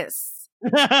awareness.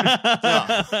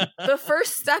 The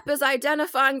first step is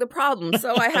identifying the problem,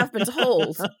 so I have been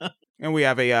told. And we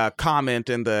have a comment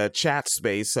in the chat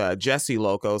space, Jesse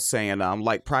Loco saying,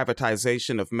 like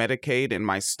privatization of Medicaid in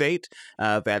my state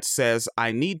that says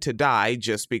I need to die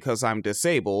just because I'm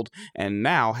disabled and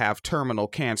now have terminal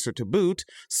cancer to boot.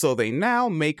 So they now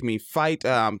make me fight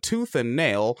tooth and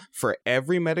nail for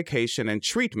every medication and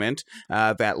treatment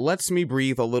that lets me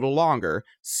breathe a little longer.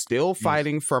 Still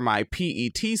fighting for my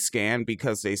PET scan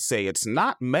because they say it's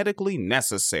not medically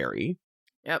necessary.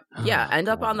 Yep. Yeah. End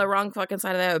up on the wrong fucking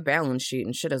side of that balance sheet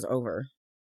and shit is over.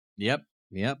 Yep.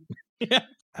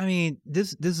 I mean,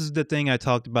 this is the thing I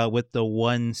talked about with the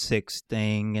 1/6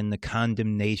 thing and the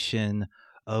condemnation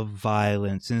of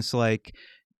violence. And it's like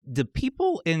the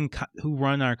people who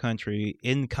run our country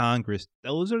in Congress,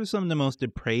 those are some of the most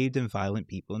depraved and violent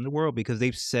people in the world because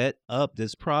they've set up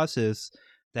this process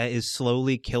that is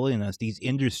slowly killing us. These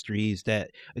industries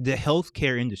that the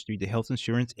healthcare industry, the health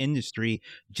insurance industry,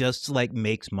 just like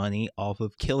makes money off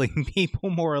of killing people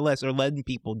more or less, or letting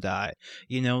people die.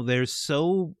 You know,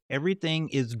 everything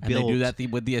is built. And they do that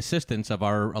with the assistance of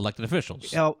our elected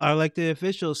officials. Our elected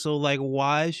officials. So like,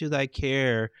 why should I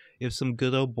care if some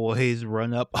good old boys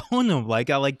run up on them? Like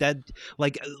I like that.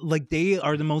 Like they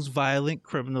are the most violent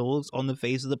criminals on the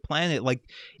face of the planet. Like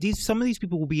some of these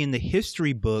people will be in the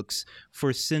history books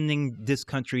for sending this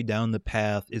country down the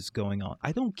path is going on.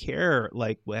 I don't care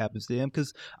like what happens to them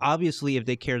because obviously if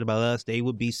they cared about us, they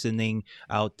would be sending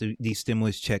out these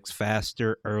stimulus checks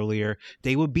faster, earlier.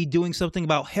 They would be doing something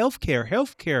about healthcare.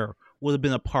 Healthcare would have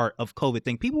been a part of COVID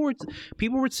thing. People were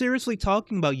seriously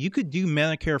talking about you could do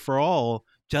Medicare for all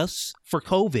just for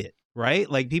COVID, right?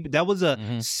 Like that was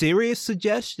a serious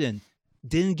suggestion.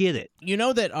 Didn't get it. You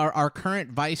know that our current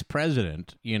vice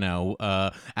president,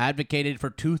 advocated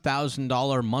for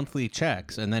 $2,000 monthly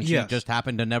checks, and then she just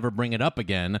happened to never bring it up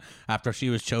again after she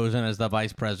was chosen as the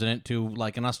vice president to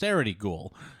like an austerity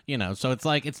goal. So it's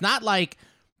like it's not like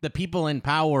the people in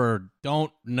power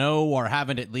don't know or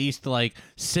haven't at least like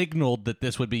signaled that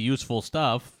this would be useful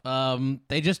stuff.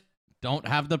 They just don't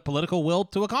have the political will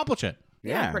to accomplish it.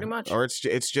 Yeah, pretty much. Or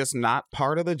it's just not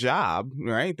part of the job,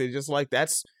 right? They're just like,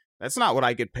 that's not what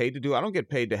I get paid to do. I don't get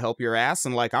paid to help your ass.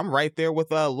 And like, I'm right there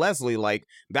with Leslie. Like,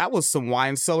 that was some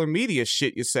wine cellar media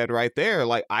shit you said right there.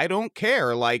 Like, I don't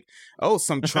care. Like, oh,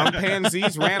 some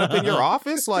Trumpanzees ran up in your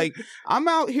office. Like, I'm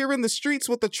out here in the streets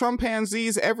with the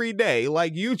Trumpanzees every day.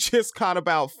 Like, you just caught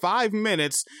about 5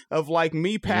 minutes of like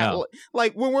me,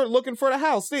 like when we're looking for the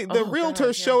house. The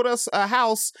realtor showed us a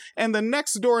house and the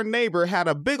next door neighbor had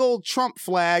a big old Trump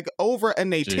flag over a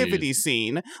nativity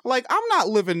scene. Like, I'm not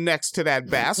living next to that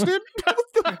bastard.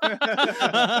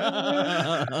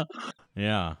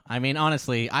 Yeah. I mean,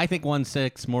 honestly, I think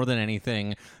 1/6 more than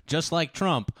anything, just like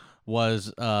Trump,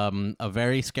 was a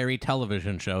very scary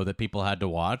television show that people had to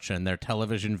watch, and their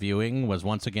television viewing was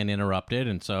once again interrupted.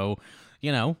 And so,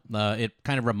 it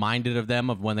kind of reminded of them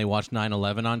of when they watched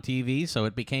 9/11 on TV. So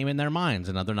it became in their minds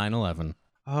another 9/11.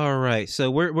 All right. So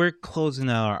we're closing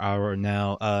our hour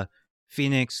now.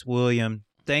 Phoenix, William,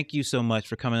 thank you so much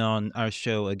for coming on our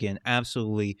show again.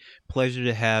 Absolutely pleasure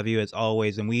to have you as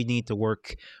always. And we need to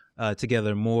work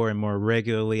together more and more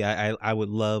regularly. I would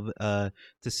love to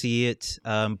see it.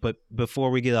 But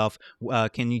before we get off,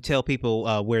 can you tell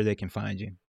people where they can find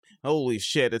you? Holy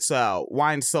shit, it's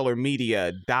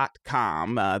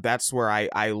winecellarmedia.com. That's where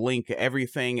I link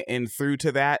everything in through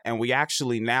to that. And we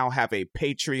actually now have a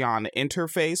Patreon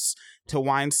interface to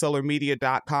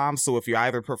winecellarmedia.com. So if you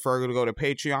either prefer to go to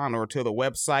Patreon or to the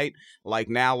website, like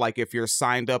now, like if you're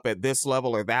signed up at this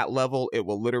level or that level, it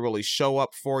will literally show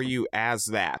up for you as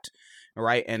that.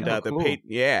 Right. And and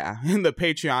the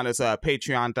Patreon is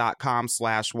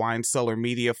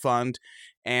patreon.com/winecellarmediafund.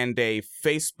 And a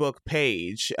Facebook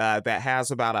page that has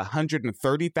about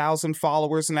 130,000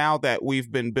 followers now that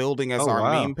we've been building as our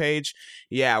meme page.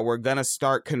 Yeah, we're going to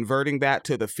start converting that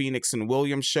to the Phoenix and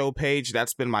William show page.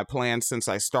 That's been my plan since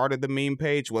I started the meme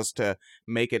page, was to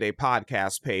make it a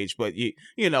podcast page. But,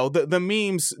 the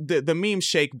memes, the meme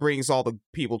shake brings all the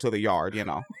people to the yard,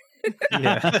 Yeah.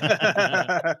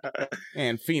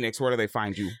 And Phoenix, where do they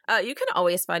find you? You can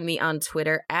always find me on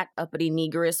Twitter at Uppity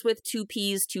Negress with 2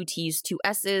 P's, 2 T's, 2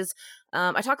 S's.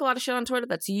 I talk a lot of shit on Twitter.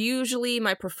 That's usually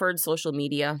my preferred social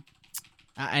media.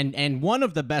 And one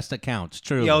of the best accounts,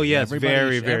 truly. Oh yes,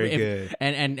 very good.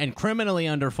 And criminally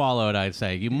underfollowed, I'd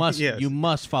say. You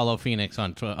must follow Phoenix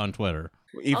on Twitter.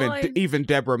 Even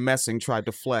Deborah Messing tried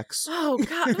to flex. Oh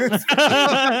God.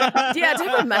 Yeah,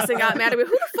 Deborah Messing got mad at me.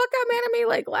 Who the fuck got mad at me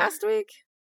like last week?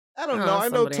 I don't know. I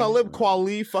know Talib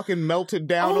Kweli fucking melted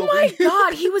down over my you.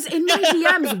 God, he was in my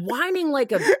DMs whining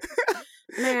like a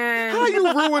man. How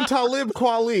you ruined Talib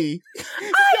Kweli?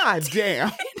 God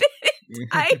damn.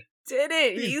 I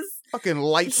didn't. He's fucking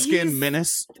light-skinned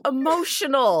menace.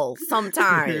 Emotional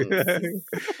sometimes. Very,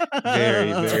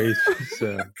 very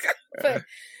so. But,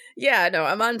 yeah, no,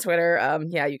 I'm on Twitter.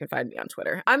 Yeah, you can find me on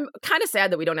Twitter. I'm kind of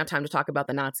sad that we don't have time to talk about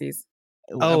the Nazis.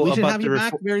 Oh, we should have you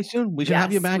back very soon. We should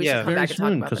have you back very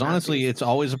soon because honestly, it's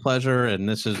always a pleasure. And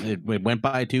it went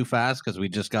by too fast because we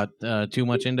just got too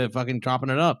much into fucking chopping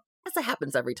it up. That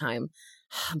happens every time.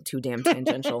 I'm too damn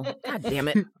tangential. God damn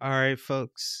it. All right,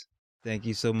 folks. Thank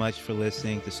you so much for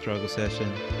listening to Struggle Session.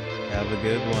 Have a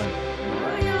good one.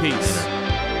 Peace.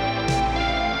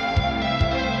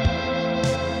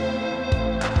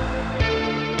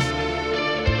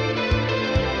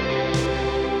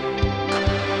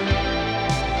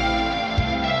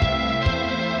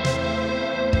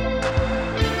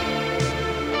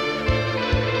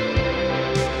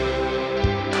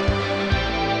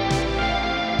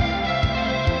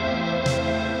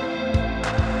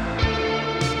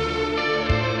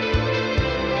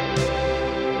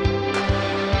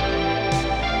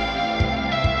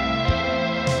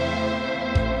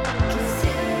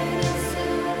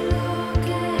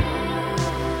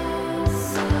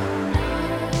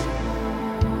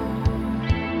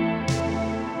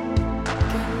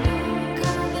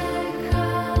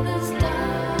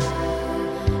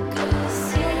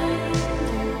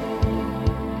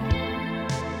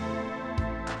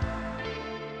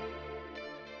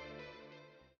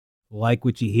 Like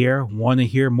what you hear? Want to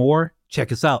hear more?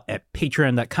 Check us out at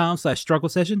patreon.com/struggle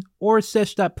session or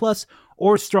sesh.plus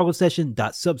or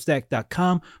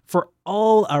strugglesession.substack.com for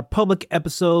all our public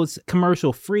episodes,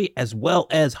 commercial free, as well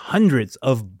as hundreds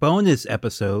of bonus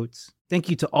episodes. Thank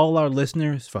you to all our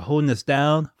listeners for holding us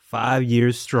down 5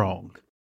 years strong.